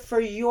had to, for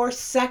your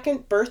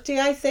second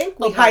birthday, I think,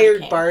 we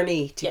hired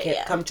Barney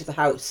to come to the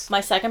house. My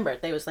second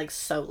birthday was like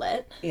so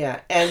lit. Yeah,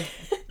 and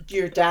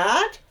your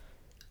dad,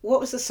 what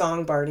was the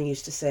song Barney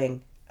used to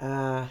sing?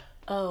 Oh,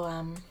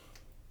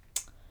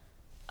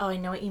 I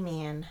know what you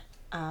mean.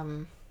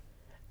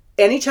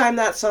 Anytime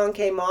that song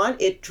came on,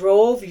 it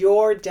drove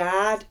your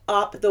dad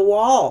up the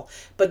wall.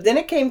 But then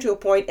it came to a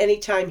point,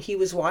 anytime he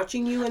was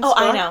watching you and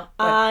I know.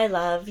 I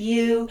love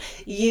you.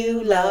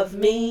 You love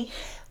me.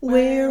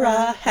 We're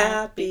a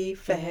happy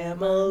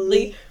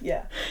family.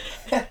 Yeah.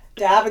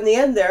 Dab in the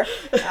end there.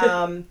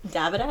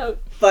 Dab it out.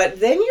 But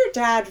then your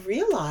dad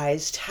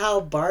realized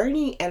how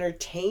Barney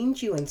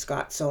entertained you and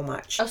Scott so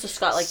much. Oh, so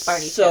Scott liked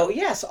Barney too. So,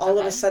 yes, all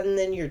of a sudden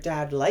then your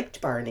dad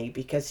liked Barney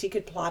because he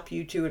could plop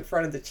you two in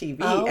front of the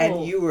TV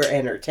and you were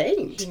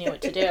entertained. He knew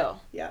what to do.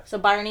 Yeah. So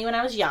Barney when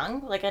I was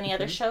young, like any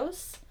other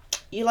shows?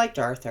 You liked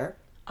Arthur.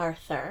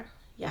 Arthur.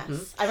 Yes.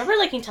 Mm-hmm. I remember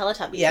liking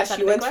Teletubbies. Yes,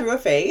 you went through a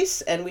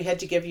phase, and we had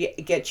to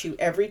get you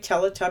every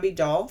Teletubby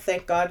doll.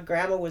 Thank God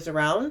Grandma was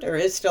around, or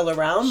is still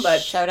around.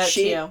 But shout out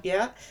to you.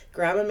 Yeah,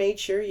 Grandma made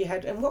sure you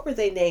had. And what were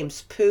they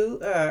names?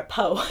 Poe.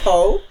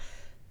 Poe.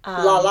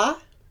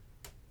 Lala.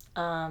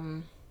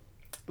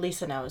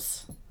 Lisa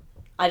knows.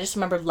 I just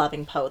remember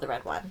loving Poe, the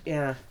red one.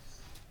 Yeah.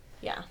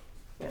 Yeah.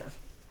 Yeah.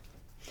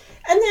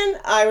 And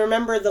then I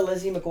remember the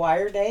Lizzie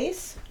McGuire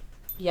days.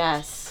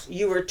 Yes.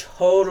 You were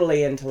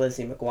totally into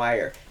Lizzie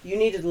McGuire. You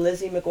needed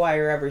Lizzie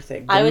McGuire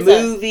everything. The I was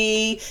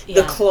movie,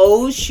 the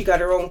clothes. She got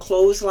her own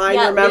clothesline,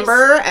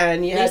 remember?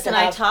 And you Lisa and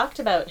I talked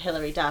about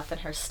Hilary Duff and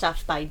her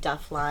Stuff by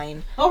Duff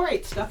line. Oh,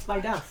 right. Stuff by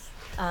Duff.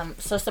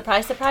 So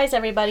surprise, surprise,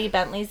 everybody.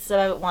 Bentley's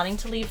wanting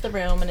to leave the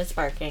room and is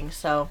barking.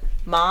 So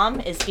Mom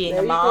is being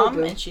a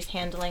mom, and she's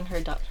handling her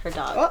dog.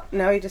 Oh,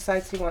 now he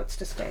decides he wants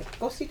to stay.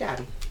 Go see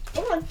Daddy.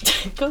 Come on.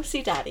 Go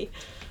see Daddy.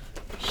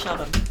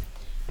 Shove him.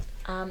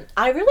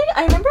 I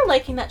remember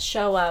liking that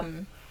show. What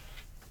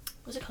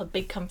was it called?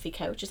 Big Comfy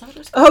Couch. Is that what it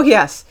was called? Oh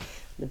yes,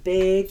 the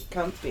big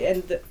comfy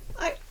and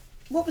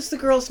what was the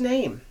girl's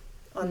name?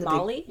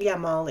 Molly. Yeah,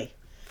 Molly.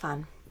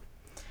 Fun.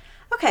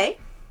 Okay.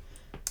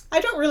 I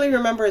don't really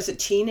remember as a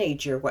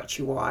teenager what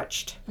you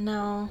watched.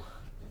 No.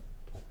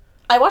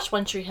 I watched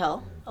One Tree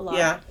Hill a lot.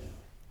 Yeah.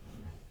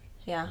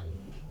 Yeah.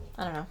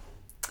 I don't know.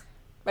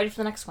 Ready for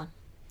the next one?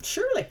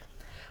 Surely.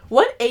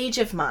 What age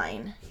of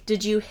mine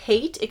did you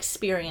hate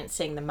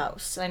experiencing the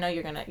most? And I know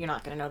you're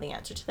not gonna know the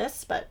answer to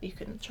this, but you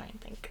can try and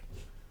think.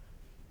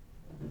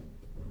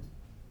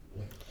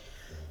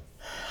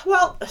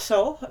 Well,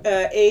 so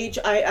age,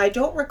 I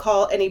don't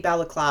recall any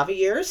balaclava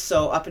years,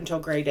 so up until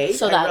grade 8.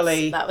 So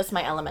that was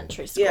my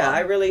elementary school. Yeah, I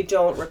really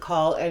don't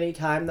recall any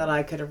time that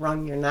I could have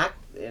wrung your neck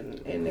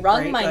in the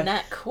Wrung my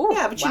neck. Ooh,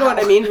 yeah, but you know what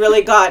I mean?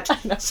 Really got.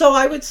 So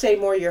I would say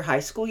more your high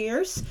school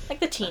years. Like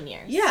the teen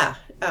years. Yeah.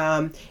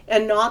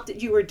 And not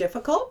that you were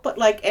difficult, but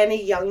like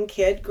any young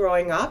kid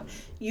growing up,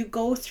 you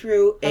go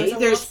through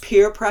there's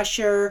peer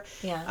pressure.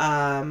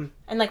 Yeah.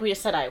 And like we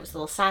just said, I was a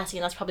little sassy,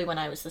 and that's probably when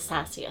I was the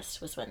sassiest,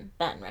 was when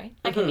then, right?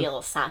 I can be a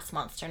little sass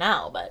monster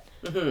now, but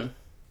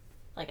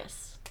I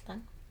guess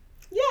then.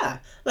 Yeah.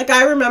 Like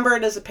I remember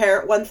it as a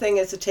parent, one thing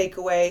as a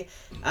takeaway,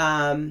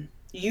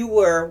 you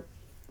were,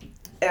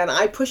 and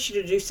I pushed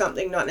you to do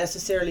something not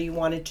necessarily you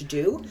wanted to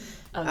do.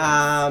 Oh,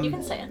 yes. You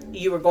can say it.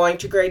 You were going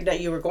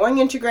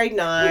into grade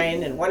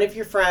 9, and one of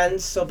your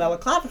friends, so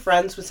Balaclava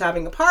friends, was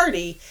having a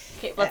party.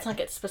 Okay, let's not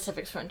get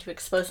specifics to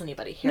expose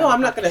anybody here. No,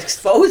 I'm not going to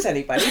expose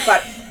anybody,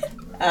 but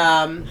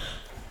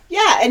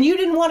yeah, and you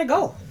didn't want to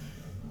go.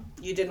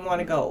 You didn't want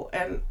to go,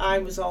 and I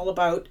was all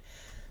about,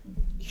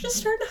 you're just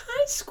starting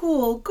high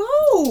school,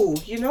 go,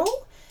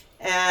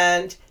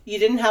 and you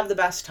didn't have the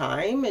best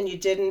time, and you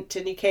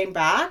came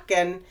back,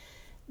 and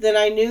then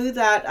I knew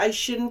that I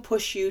shouldn't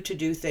push you to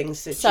do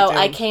things that you So don't.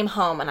 I came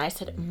home and I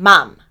said,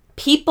 Mom,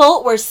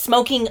 people were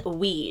smoking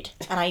weed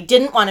and I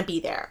didn't want to be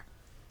there.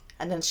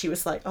 And then she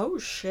was like, oh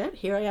shit,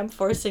 here I am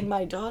forcing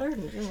my daughter.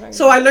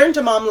 So I learned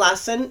a mom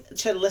lesson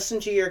to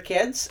listen to your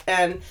kids,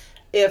 and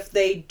if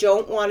they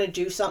don't want to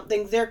do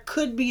something, there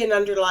could be an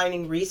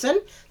underlying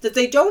reason that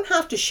they don't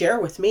have to share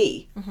with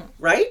me,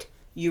 right?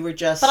 You were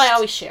just... But I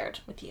always shared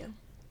with you.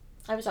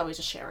 I was always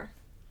a sharer.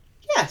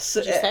 Yes.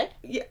 Did you say?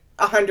 Yeah,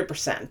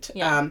 100%.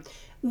 Yeah.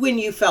 When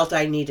you felt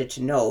I needed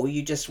to know,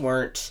 you just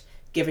weren't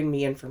giving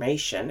me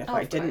information if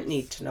I didn't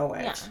need to know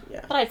it.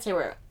 Yeah. But I'd say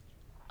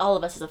all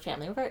of us as a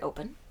family, we're very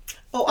open.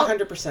 Oh,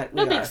 100%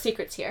 No big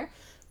secrets here.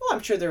 Well,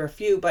 I'm sure there are a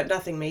few, but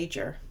nothing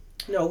major.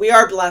 No, we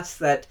are blessed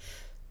that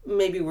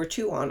maybe we're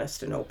too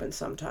honest and open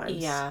sometimes.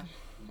 Yeah.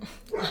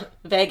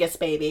 Vegas,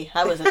 baby.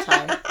 That was a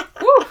time.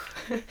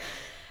 Woo!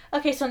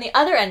 Okay, so on the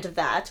other end of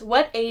that,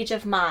 what age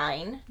of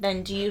mine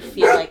then do you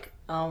feel like,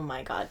 oh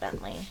my God,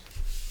 Bentley,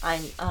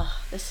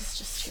 this is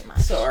just too much.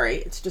 Sorry,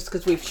 it's just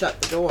because we've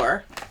shut the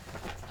door.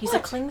 He's a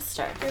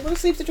clingster. Hey,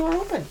 let's leave the door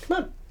open.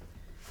 Come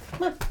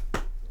on.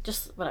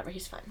 Just whatever,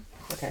 he's fine.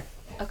 Okay.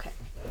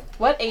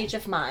 What age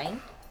of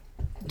mine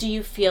do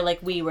you feel like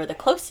we were the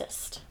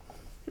closest?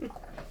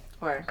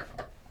 Or...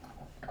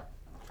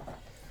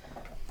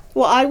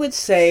 Well, I would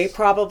say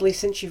probably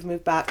since you've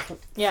moved back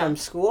from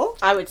school.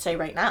 I would say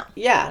right now.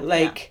 Yeah,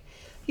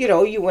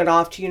 you went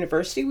off to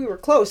university. We were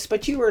close,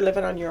 but you were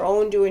living on your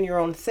own, doing your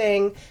own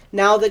thing.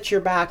 Now that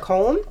you're back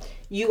home,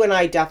 you and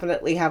I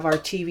definitely have our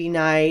TV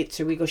nights,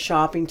 or we go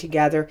shopping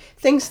together.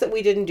 Things that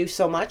we didn't do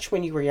so much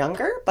when you were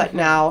younger, but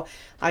now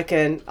I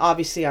can,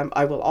 obviously,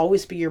 I will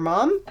always be your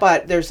mom,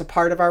 but there's a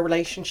part of our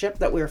relationship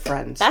that we're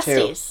friends too.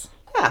 Besties.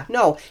 Yeah,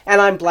 no, and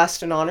I'm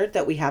blessed and honored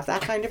that we have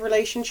that kind of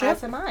relationship.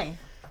 As am I.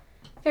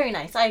 Very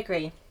nice. I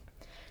agree.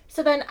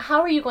 So then,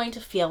 how are you going to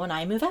feel when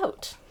I move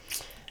out?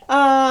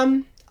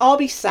 I'll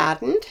be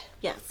saddened.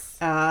 Yes.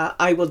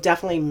 I will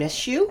definitely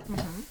miss you.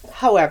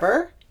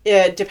 However,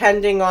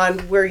 depending on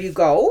where you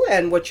go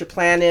and what your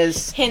plan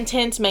is. Hint,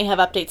 hint, may have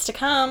updates to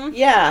come.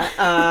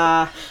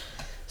 Yeah.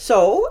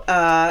 So,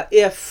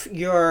 if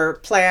your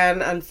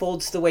plan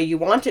unfolds the way you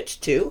want it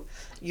to,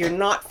 you're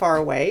not far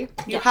away.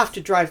 You have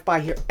to drive by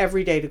here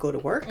every day to go to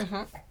work.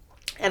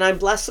 And I'm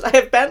blessed that I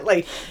have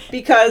Bentley,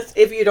 because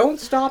if you don't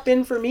stop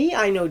in for me,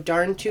 I know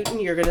darn tootin'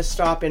 you're going to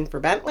stop in for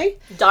Bentley.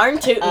 Darn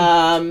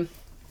tootin'.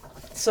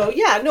 So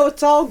yeah, no,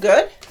 it's all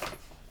good.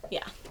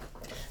 Yeah.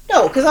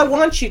 No, because I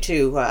want you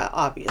to,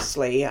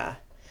 obviously,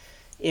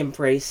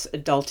 embrace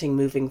adulting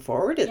moving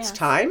forward. It's Yes.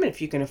 time.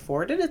 If you can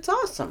afford it, it's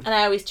awesome. And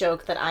I always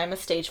joke that I'm a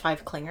stage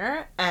 5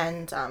 clinger,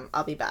 and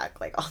I'll be back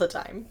like all the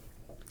time.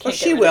 Well, Can't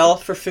she get rid of will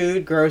for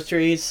food,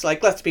 groceries.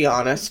 Like, let's be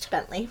honest.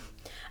 Bentley.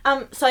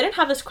 So I didn't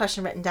have this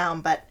question written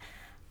down, but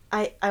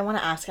I want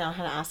to ask. I don't know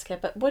how to ask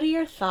it, but what are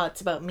your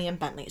thoughts about me and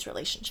Bentley's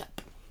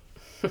relationship?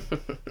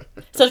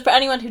 So for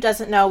anyone who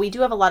doesn't know, we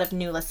do have a lot of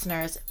new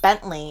listeners.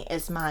 Bentley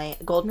is my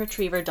golden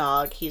retriever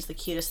dog. He's the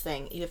cutest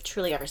thing you have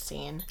truly ever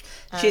seen.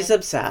 She's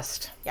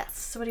obsessed. Yes.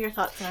 So what are your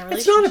thoughts on our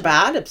It's relationship? not a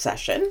bad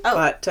obsession, Oh,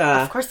 but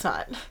of course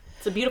not.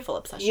 It's a beautiful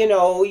obsession. you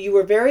know, you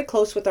were very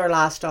close with our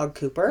last dog,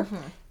 Cooper.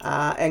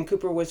 And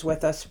Cooper was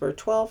with us for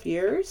 12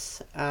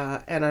 years.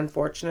 And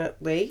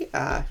unfortunately,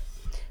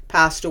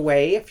 passed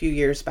away a few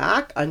years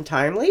back,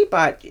 untimely.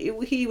 But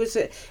he was,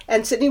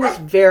 and Sydney was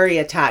very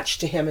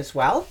attached to him as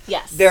well.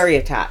 Yes. Very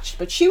attached.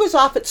 But she was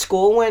off at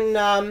school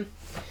when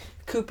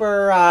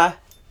Cooper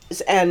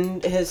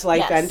and his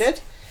life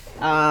Yes.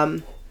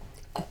 ended.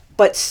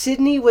 But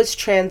Sydney was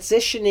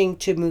transitioning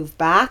to move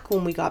back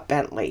when we got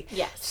Bentley.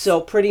 Yes. So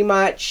pretty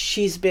much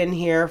she's been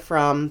here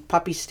from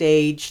puppy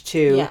stage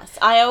to... Yes.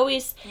 I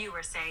always... You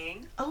were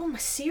saying? Oh, my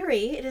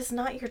Siri, it is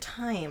not your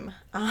time.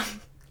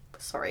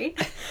 Sorry.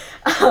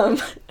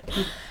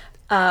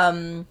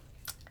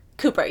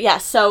 Cooper, yeah.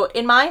 So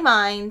in my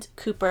mind,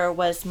 Cooper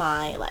was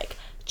my, like,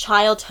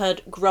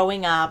 childhood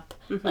growing up.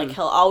 Like,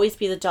 he'll always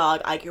be the dog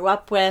I grew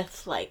up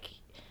with, like,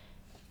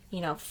 you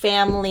know,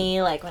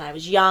 family, like when I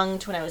was young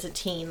to when I was a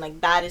teen,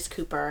 like that is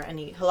Cooper, and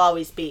he'll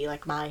always be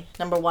like my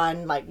number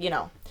one, like, you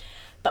know.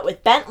 But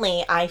with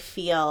Bentley, I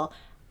feel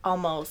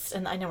almost,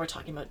 and I know we're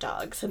talking about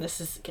dogs and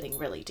this is getting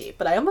really deep,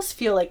 but I almost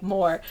feel like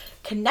more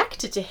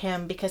connected to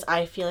him because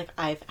I feel like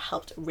I've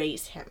helped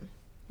raise him.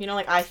 You know,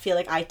 like I feel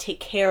like I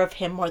take care of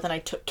him more than I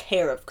took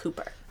care of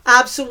Cooper.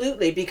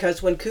 Absolutely,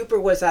 because when Cooper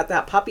was at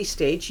that puppy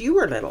stage, you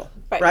were little,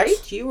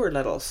 right? You were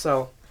little,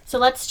 so... So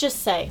let's just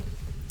say,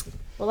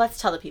 well,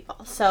 let's tell the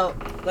people. So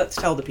Let's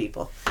tell the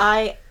people.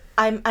 I'm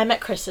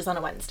at Chris's on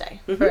a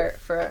Wednesday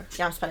for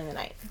I'm spending the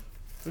night.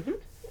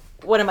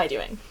 What am I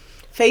doing?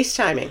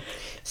 FaceTiming.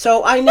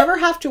 So I never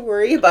have to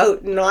worry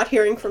about not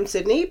hearing from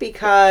Sydney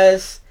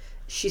because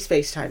she's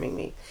FaceTiming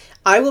me.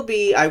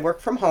 I work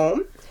from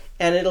home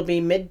and it'll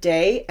be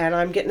midday and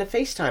I'm getting a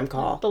FaceTime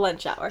call. The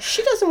lunch hour.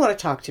 She doesn't want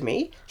to talk to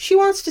me. She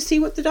wants to see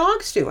what the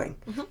dog's doing.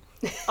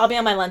 I'll be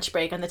on my lunch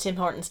break on the Tim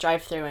Hortons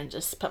drive-thru and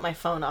just put my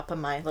phone up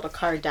on my little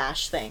car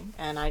dash thing,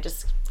 and I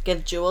just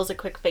give Jules a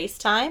quick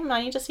FaceTime, and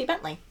I need to see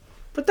Bentley.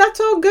 But that's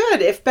all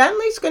good. If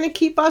Bentley's going to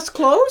keep us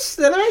close,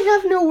 then I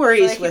have no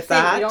worries with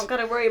that. You don't got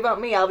to worry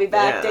about me. I'll be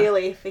back Yeah.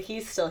 daily if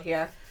he's still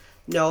here.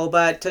 No,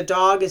 but a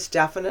dog is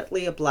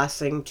definitely a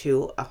blessing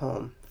to a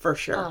home, for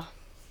sure. Oh,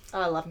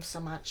 I love him so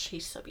much.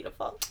 He's so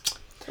beautiful.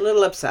 A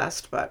little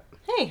obsessed, but...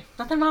 Hey,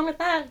 nothing wrong with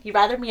that. You'd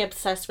rather me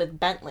obsessed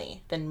with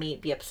Bentley than me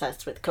be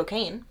obsessed with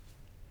cocaine.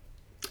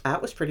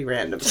 That was pretty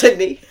random,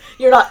 Sydney.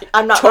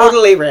 I'm not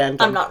Totally wrong.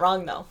 random. I'm not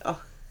wrong, though.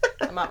 Oh.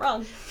 I'm not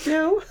wrong.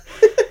 No.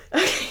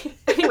 Okay.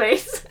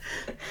 Anyways,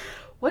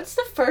 what's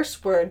the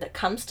first word that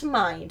comes to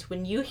mind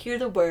when you hear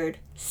the word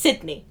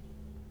Sydney?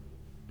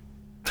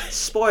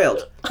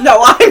 Spoiled.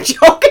 No, I'm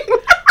joking.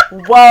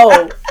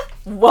 Whoa.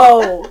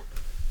 Whoa.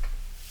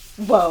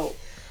 Whoa. Wow.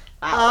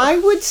 I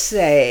would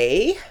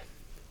say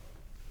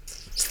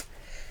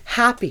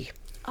happy.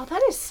 Oh,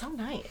 that is so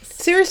nice.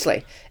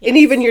 Seriously. And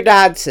even your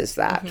dad says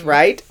that,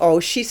 right? Oh,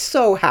 she's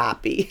so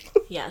happy.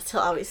 Yes,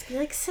 he'll always be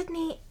like,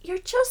 Sydney, you're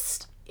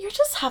just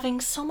having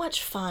so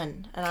much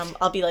fun. And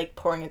I'll be like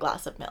pouring a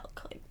glass of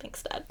milk. Like,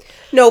 thanks, Dad.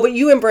 No, but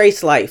you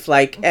embrace life.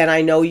 Like, and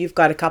I know you've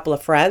got a couple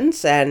of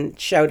friends, and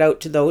shout out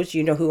to those,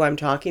 you know who I'm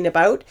talking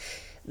about,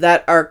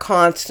 that are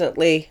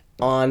constantly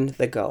on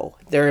the go.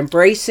 They're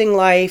embracing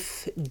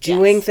life,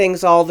 doing Yes.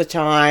 things all the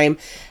time.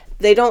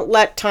 They don't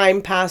let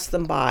time pass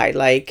them by.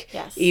 Like,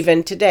 Yes.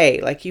 even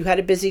today, like you had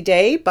a busy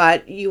day,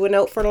 but you went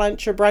out for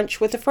lunch or brunch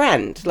with a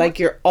friend. Like,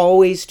 you're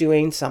always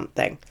doing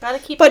something. Gotta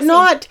keep But busy.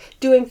 not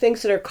doing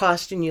things that are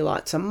costing you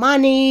lots of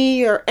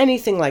money or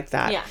anything like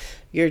that. Yeah.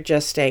 You're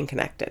just staying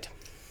connected.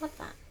 Love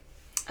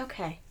that.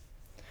 Okay.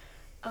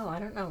 Oh, I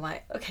don't know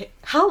why. Okay.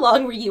 How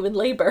long were you in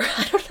labor?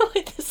 I don't know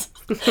why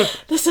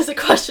this is a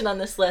question on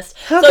this list.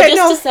 So Okay, just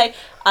no. to say,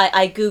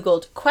 I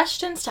Googled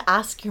questions to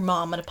ask your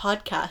mom on a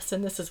podcast,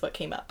 and this is what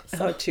came up.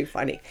 So. Oh, too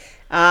funny.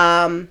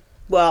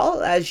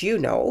 Well, as you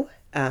know,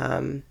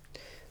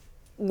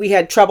 we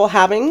had trouble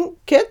having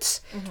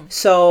kids.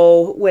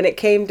 So when it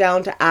came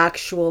down to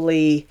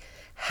actually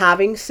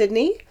having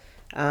Sydney,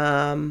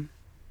 I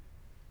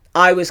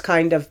was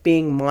kind of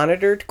being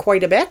monitored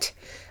quite a bit.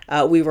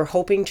 We were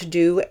hoping to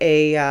do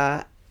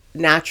a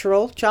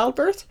natural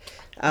childbirth.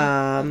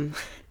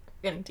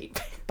 Getting deep.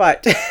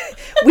 But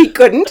we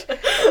couldn't.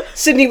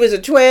 Sydney was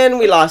a twin.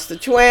 We lost the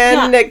twin.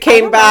 Yeah, It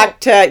came I back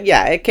to,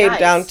 it came Guys,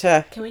 down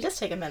to, Can we just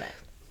take a minute?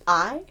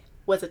 I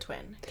was a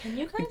twin. Can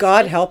you guys?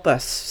 God help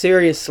us.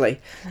 Seriously.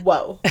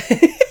 Whoa.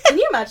 Can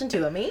you imagine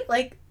two of me?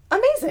 Like,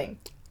 amazing.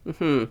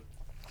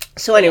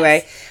 So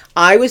anyway,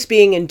 I was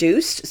being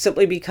induced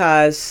simply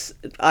because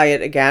I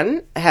had,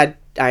 again, had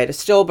I had a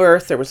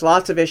stillbirth. There was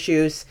lots of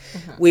issues.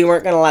 We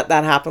weren't going to let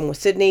that happen with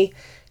Sydney.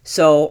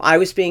 So I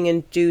was being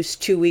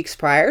induced 2 weeks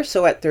prior.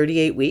 So at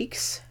 38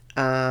 weeks,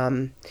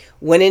 went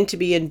in to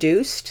be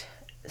induced,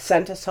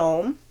 sent us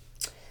home,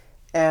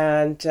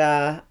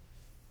 and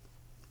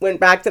went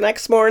back the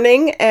next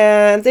morning,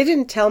 and they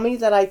didn't tell me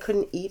that I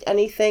couldn't eat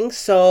anything.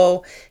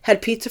 So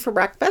had pizza for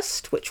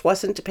breakfast, which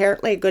wasn't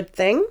apparently a good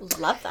thing.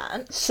 Love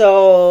that.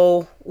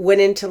 So went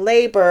into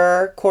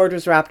labor, cord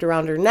was wrapped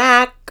around her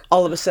neck.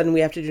 All of a sudden we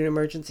have to do an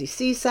emergency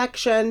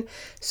C-section.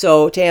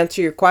 So to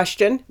answer your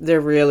question, there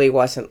really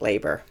wasn't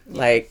labor.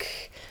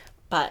 Like,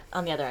 But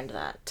on the other end of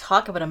that,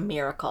 talk about a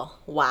miracle.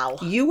 Wow.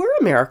 you were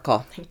a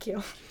miracle. Thank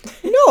you.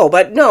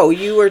 No,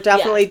 you were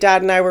definitely,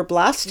 Dad and I were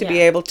blessed to be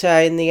Yeah. able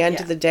to, in the end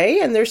of the day.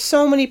 And there's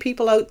so many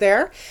people out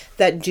there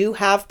that do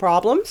have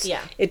problems.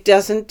 Yeah.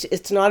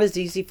 It's not as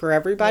easy for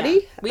everybody.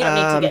 Yeah. We don't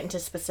need to get into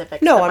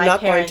specifics. no, but I'm my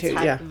not going parents to,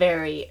 had yeah.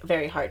 very,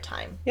 very hard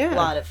time. Yeah. A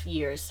lot of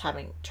years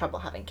having trouble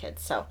having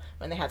kids. So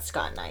when they had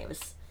Scott and I, it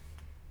was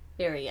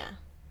very,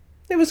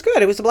 It was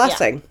good. It was a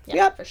blessing.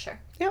 yeah, for sure.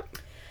 Yep.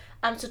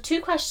 So 2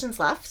 questions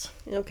left.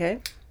 Okay.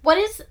 What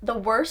is the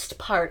worst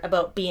part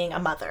about being a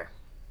mother?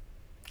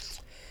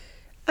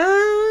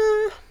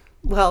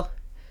 Well,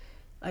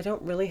 I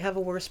don't really have a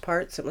worst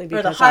part simply the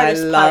because I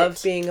hardest love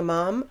part. being a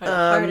mom. Or the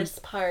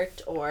hardest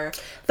part, or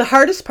The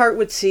hardest part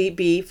would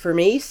be for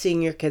me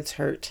seeing your kids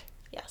hurt.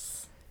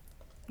 yes,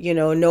 You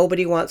know,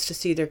 nobody wants to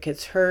see their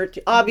kids hurt.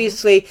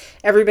 Obviously,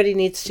 everybody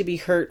needs to be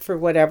hurt for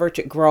whatever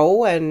to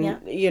grow and, Yeah.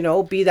 you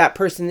know, be that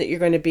person that you're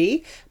going to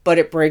be. But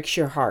it breaks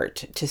your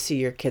heart to see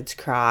your kids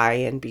cry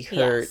and be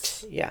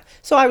hurt. Yes. Yeah.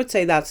 So I would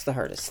say that's the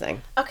hardest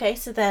thing. okay.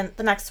 So then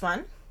the next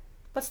one,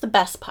 what's the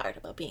best part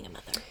about being a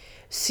mother?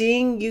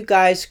 Seeing you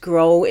guys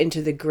grow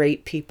into the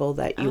great people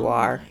that you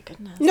are. My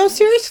goodness. No,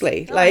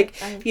 seriously. No, like,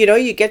 I- you know,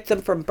 you get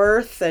them from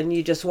birth and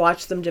you just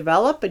watch them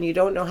develop and you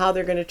don't know how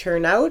they're going to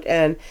turn out.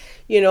 And,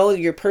 you know,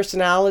 your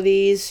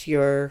personalities,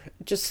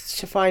 just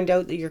to find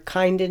out that you're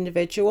kind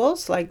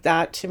individuals, like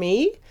that to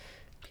me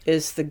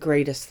is the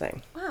greatest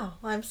thing. Wow.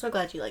 Well, I'm so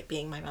glad you like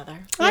being my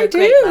mother. I You're a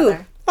great do.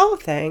 mother. Oh,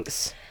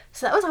 thanks.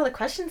 So that was all the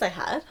questions I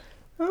had.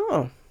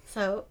 Oh,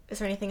 So is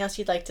there anything else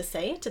you'd like to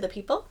say to the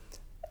people?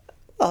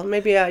 well,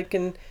 maybe I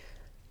can.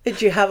 Did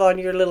you have on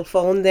your little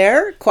phone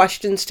there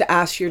questions to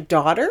ask your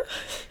daughter?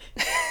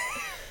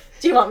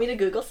 Do you want me to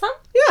Google some?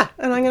 Yeah,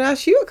 and I'm going to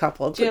ask you a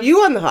couple. Put have-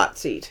 you on the hot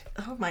seat.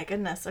 Oh my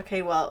goodness.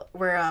 Okay, well,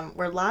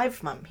 we're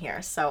live, Mom,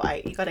 here, so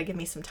you got to give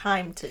me some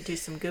time to do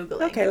some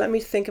Googling. Okay, let me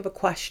think of a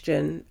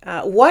question.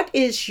 What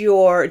is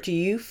do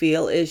you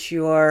feel is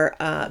your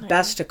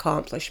best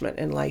accomplishment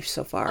in life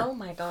so far? Oh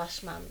my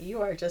gosh, Mom,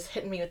 you are just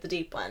hitting me with the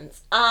deep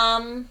ones.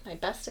 My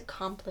best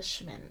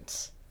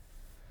accomplishment.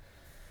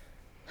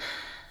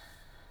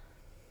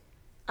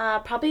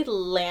 Probably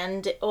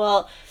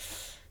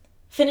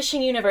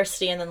finishing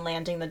university and then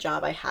landing the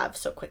job I have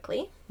so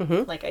quickly.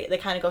 Mm-hmm. Like they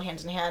kind of go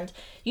hand in hand.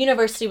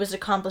 University was an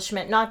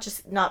accomplishment,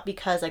 not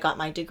because I got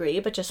my degree,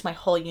 but just my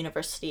whole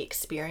university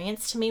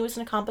experience to me was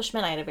an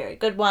accomplishment. I had a very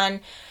good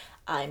one.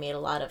 I made a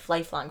lot of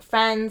lifelong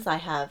friends.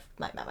 I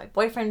met my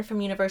boyfriend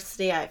from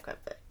university. I've got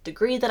a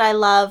degree that I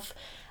love.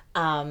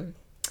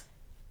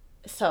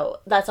 So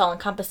that's all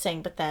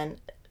encompassing, but then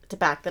to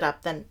back that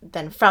up,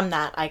 then from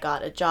that I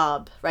got a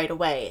job right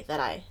away that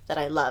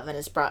I love and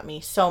has brought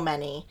me so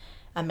many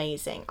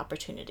amazing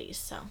opportunities.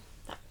 So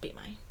that would be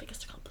my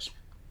biggest accomplishment.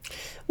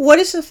 What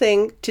is the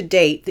thing to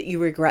date that you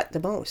regret the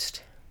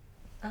most?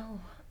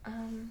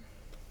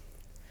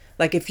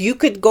 Like if you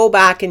could go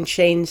back and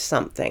change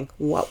something,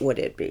 what would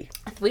it be?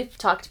 We've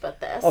talked about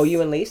this. Oh,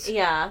 you and Lise?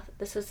 Yeah,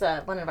 this was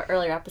one of our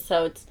earlier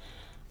episodes.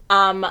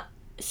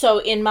 So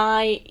in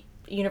my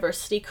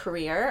university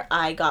career,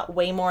 I got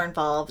way more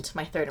involved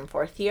my 3rd and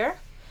 4th year,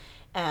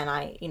 and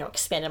I,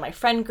 expanded my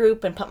friend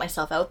group and put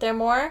myself out there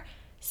more.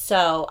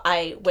 So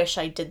I wish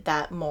I did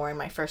that more in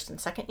my 1st and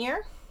 2nd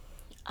year.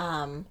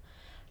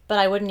 But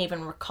I wouldn't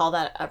even call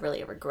that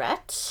really a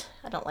regret.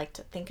 I don't like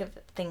to think of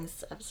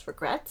things as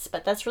regrets,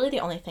 but that's really the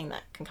only thing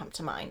that can come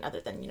to mind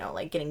other than,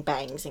 like getting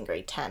bangs in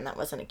grade 10. That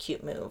wasn't a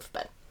cute move,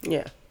 but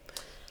Yeah.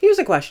 Here's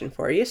a question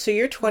for you. So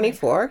you're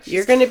 24.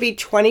 You're going to be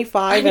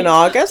 25 in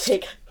August,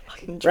 take a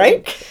fucking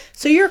right? drink.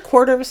 So you're a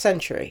quarter of a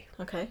century.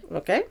 Okay.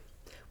 Okay?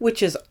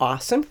 Which is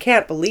awesome.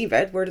 Can't believe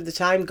it. Where did the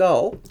time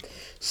go?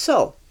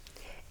 So,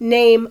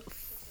 name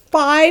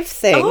 5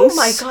 things. Oh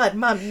my God,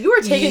 Mom, you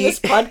are taking this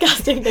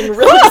podcasting thing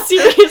really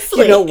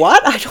seriously. You know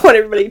what? I don't want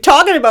everybody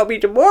talking about me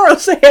tomorrow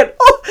saying,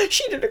 oh,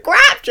 she did a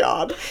crap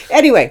job.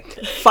 Anyway,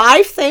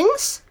 5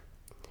 things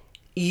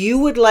you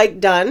would like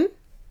done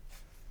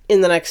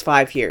in the next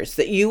 5 years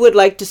that you would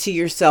like to see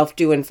yourself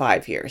do in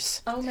 5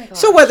 years. Oh my God.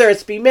 So whether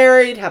it's be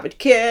married, have a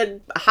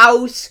kid, a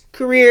house,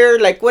 career,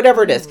 like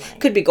whatever it is.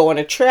 Could be go on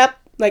a trip,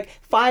 like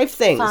 5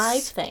 things.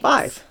 5 things.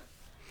 5.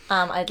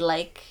 I'd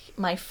like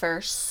my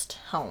first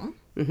home.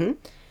 Mm-hmm.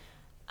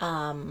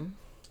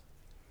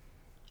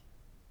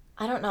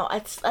 I don't know.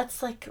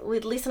 That's like,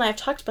 Lisa and I have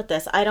talked about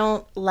this. I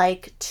don't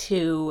like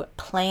to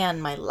plan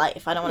my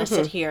life. I don't want to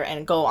sit here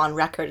and go on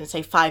record and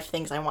say 5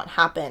 things I want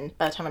happen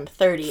by the time I'm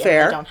 30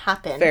 Fair. and they don't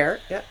happen. Fair,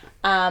 yeah.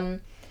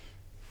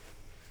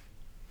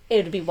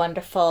 It would be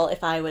wonderful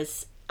if I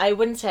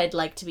wouldn't say I'd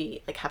like to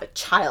be, like, have a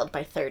child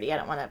by 30. I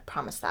don't want to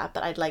promise that,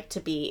 but I'd like to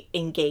be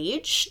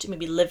engaged,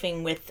 maybe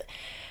living with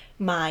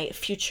my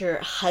future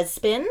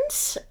husband,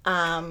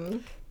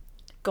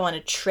 go on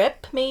a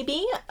trip,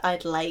 maybe.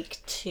 I'd love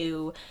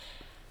to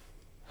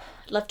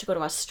go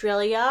to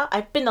Australia.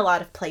 I've been a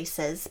lot of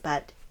places,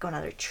 but go on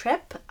another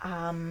trip.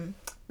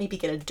 Maybe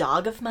get a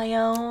dog of my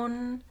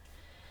own.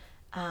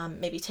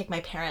 Maybe take my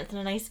parents on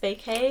a nice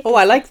vacay. Oh,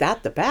 I like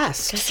that the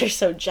best. Because they're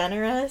so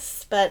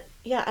generous. But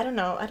yeah, I don't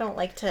know. I don't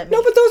like to...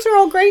 No, but those are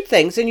all great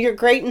things. And you're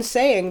great in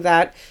saying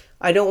that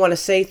I don't want to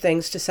say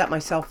things to set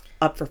myself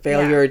up for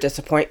failure or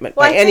disappointment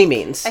by any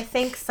means. I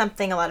think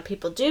something a lot of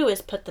people do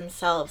is put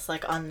themselves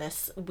like on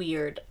this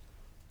weird...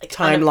 like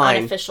timeline.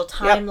 Unofficial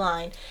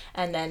timeline. Yep.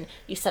 And then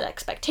you set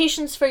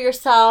expectations for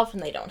yourself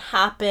and they don't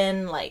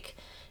happen. Like...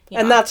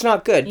 And that's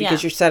not good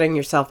because you're setting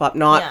yourself up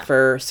not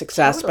for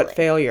success but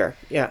failure.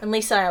 Yeah. And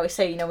Lisa and I always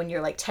say, when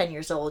you're like 10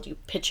 years old, you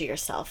picture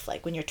yourself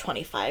like when you're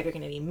 25, you're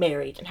going to be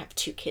married and have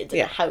 2 kids in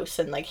a house.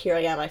 And like here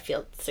I am, I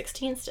feel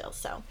 16 still.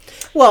 So.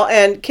 Well,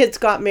 and kids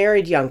got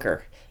married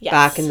younger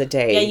back in the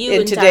day.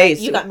 Yeah,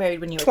 you got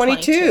married when you were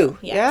 22.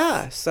 Yes.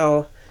 Yeah.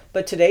 So,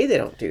 but today they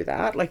don't do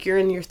that. Like you're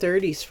in your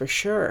 30s for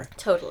sure.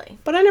 Totally.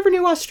 But I never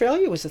knew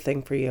Australia was a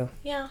thing for you.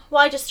 Yeah.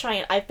 Well,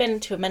 I've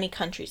been to many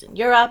countries in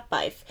Europe.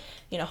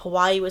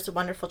 Hawaii was a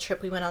wonderful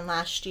trip we went on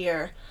last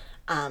year.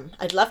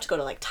 I'd love to go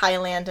to like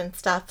Thailand and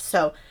stuff.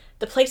 So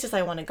the places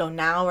I want to go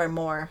now are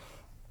more,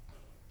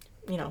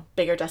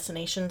 bigger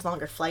destinations,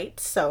 longer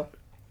flights. So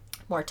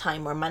more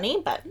time, more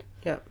money, but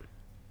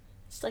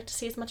just like to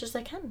see as much as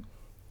I can.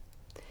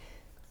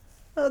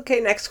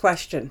 Okay, next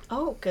question.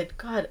 Oh, good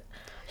God.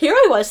 Here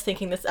I was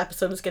thinking this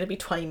episode was going to be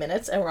 20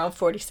 minutes and we're on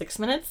 46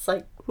 minutes.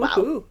 Like, wow.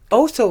 Woo-hoo.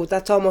 Oh, so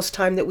that's almost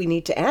time that we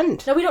need to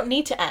end. No, we don't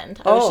need to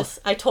end.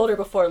 I told her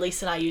before,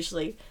 Lisa and I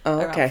usually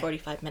are around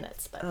 45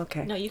 minutes. But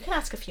no, you can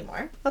ask a few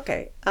more.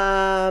 Okay.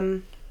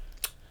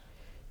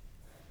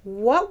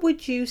 What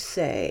would you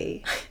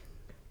say?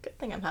 Good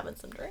thing I'm having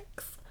some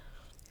drinks.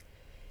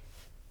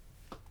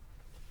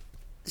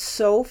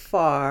 So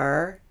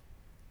far,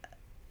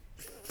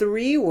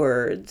 3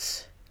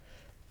 words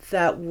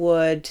that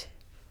would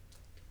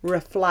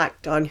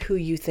reflect on who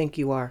you think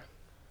you are.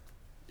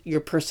 Your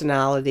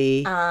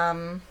personality.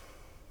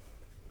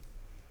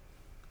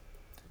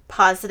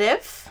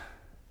 Positive.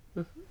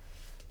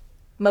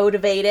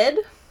 Motivated.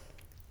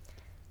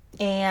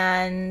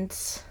 And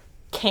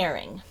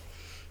caring.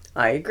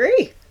 I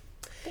agree.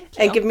 Thank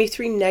you. And give me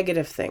 3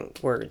 negative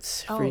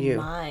words for you.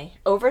 Oh my.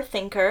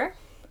 Overthinker.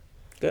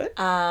 Good.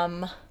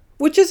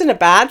 Which isn't a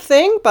bad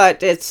thing,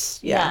 but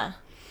it's,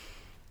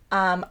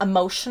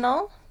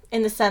 emotional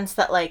in the sense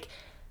that like,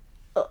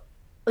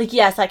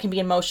 yes, I can be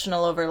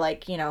emotional over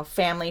like,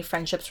 family,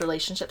 friendships,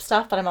 relationship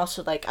stuff, but I'm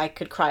also like, I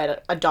could cry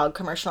at a dog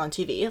commercial on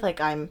TV.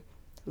 Like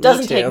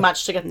doesn't take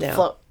much to get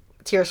the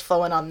tears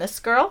flowing on this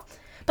girl.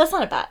 But it's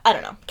not a bad, I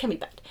don't know, can be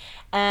bad.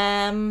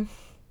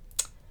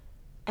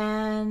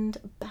 And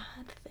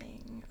bad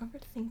thing,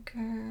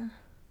 overthinker.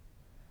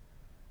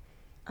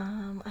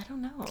 I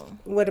don't know.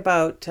 What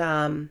about,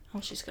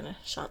 she's gonna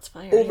shots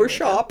fired. Over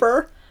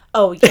shopper.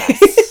 Oh,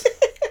 yes.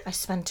 I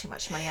spend too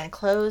much money on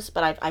clothes,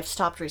 but I've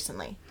stopped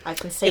recently.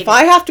 I've been saving. If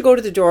I have to go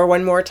to the door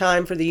one more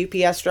time for the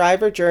UPS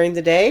driver during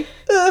the day.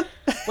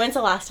 When's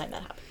the last time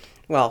that happened?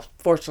 Well,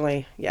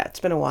 fortunately, it's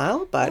been a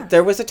while, but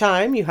there was a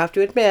time, you have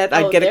to admit,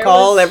 I'd get a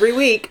call every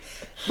week.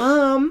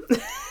 Mom.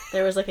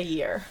 There was like a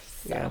year.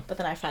 So, but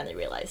then I finally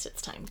realized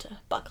it's time to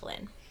buckle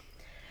in.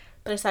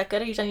 But is that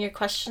good? Are you done your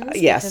questions?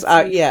 Yes.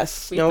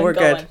 Yes. No, we're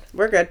good.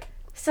 We're good.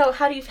 So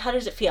how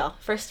does it feel?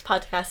 First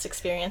podcast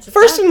experience.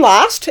 First and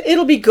last.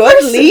 It'll be good.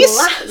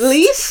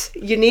 Lise,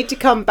 you need to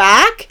come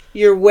back.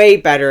 You're way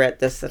better at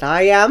this than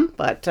I am.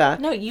 But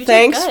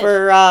thanks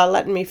for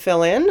letting me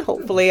fill in.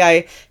 Hopefully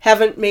I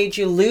haven't made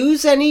you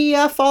lose any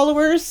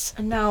followers.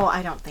 No,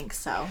 I don't think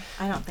so.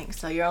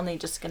 You're only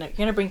just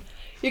gonna bring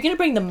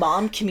the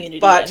mom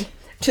community in.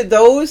 To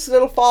those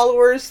little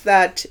followers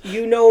that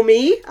know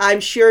me, I'm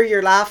sure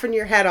you're laughing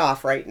your head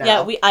off right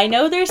now. Yeah, I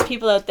know there's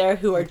people out there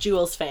who are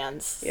Jules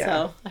fans. Yeah.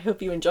 So I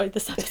hope you enjoyed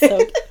this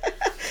episode.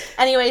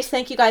 Anyways,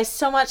 thank you guys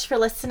so much for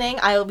listening.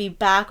 I will be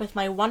back with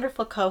my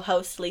wonderful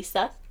co-host,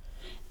 Lisa,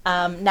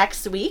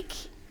 next week.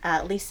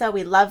 Lisa,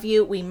 we love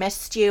you. We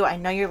missed you. I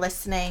know you're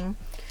listening.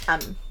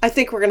 I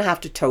think we're going to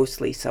have to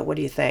toast Lisa. What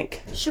do you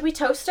think? Should we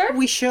toast her?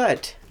 We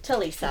should. To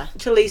Lisa.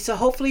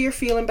 Hopefully you're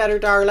feeling better,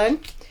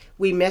 darling.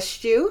 We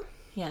missed you.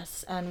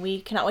 Yes, and we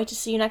cannot wait to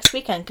see you next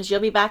weekend because you'll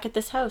be back at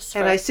this house.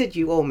 And I said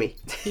you owe me.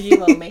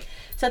 You owe me.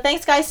 So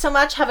thanks, guys, so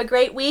much. Have a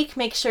great week.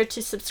 Make sure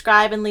to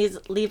subscribe and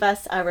leave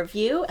us a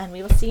review, and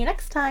we will see you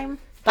next time.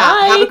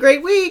 Bye. Have a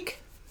great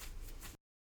week.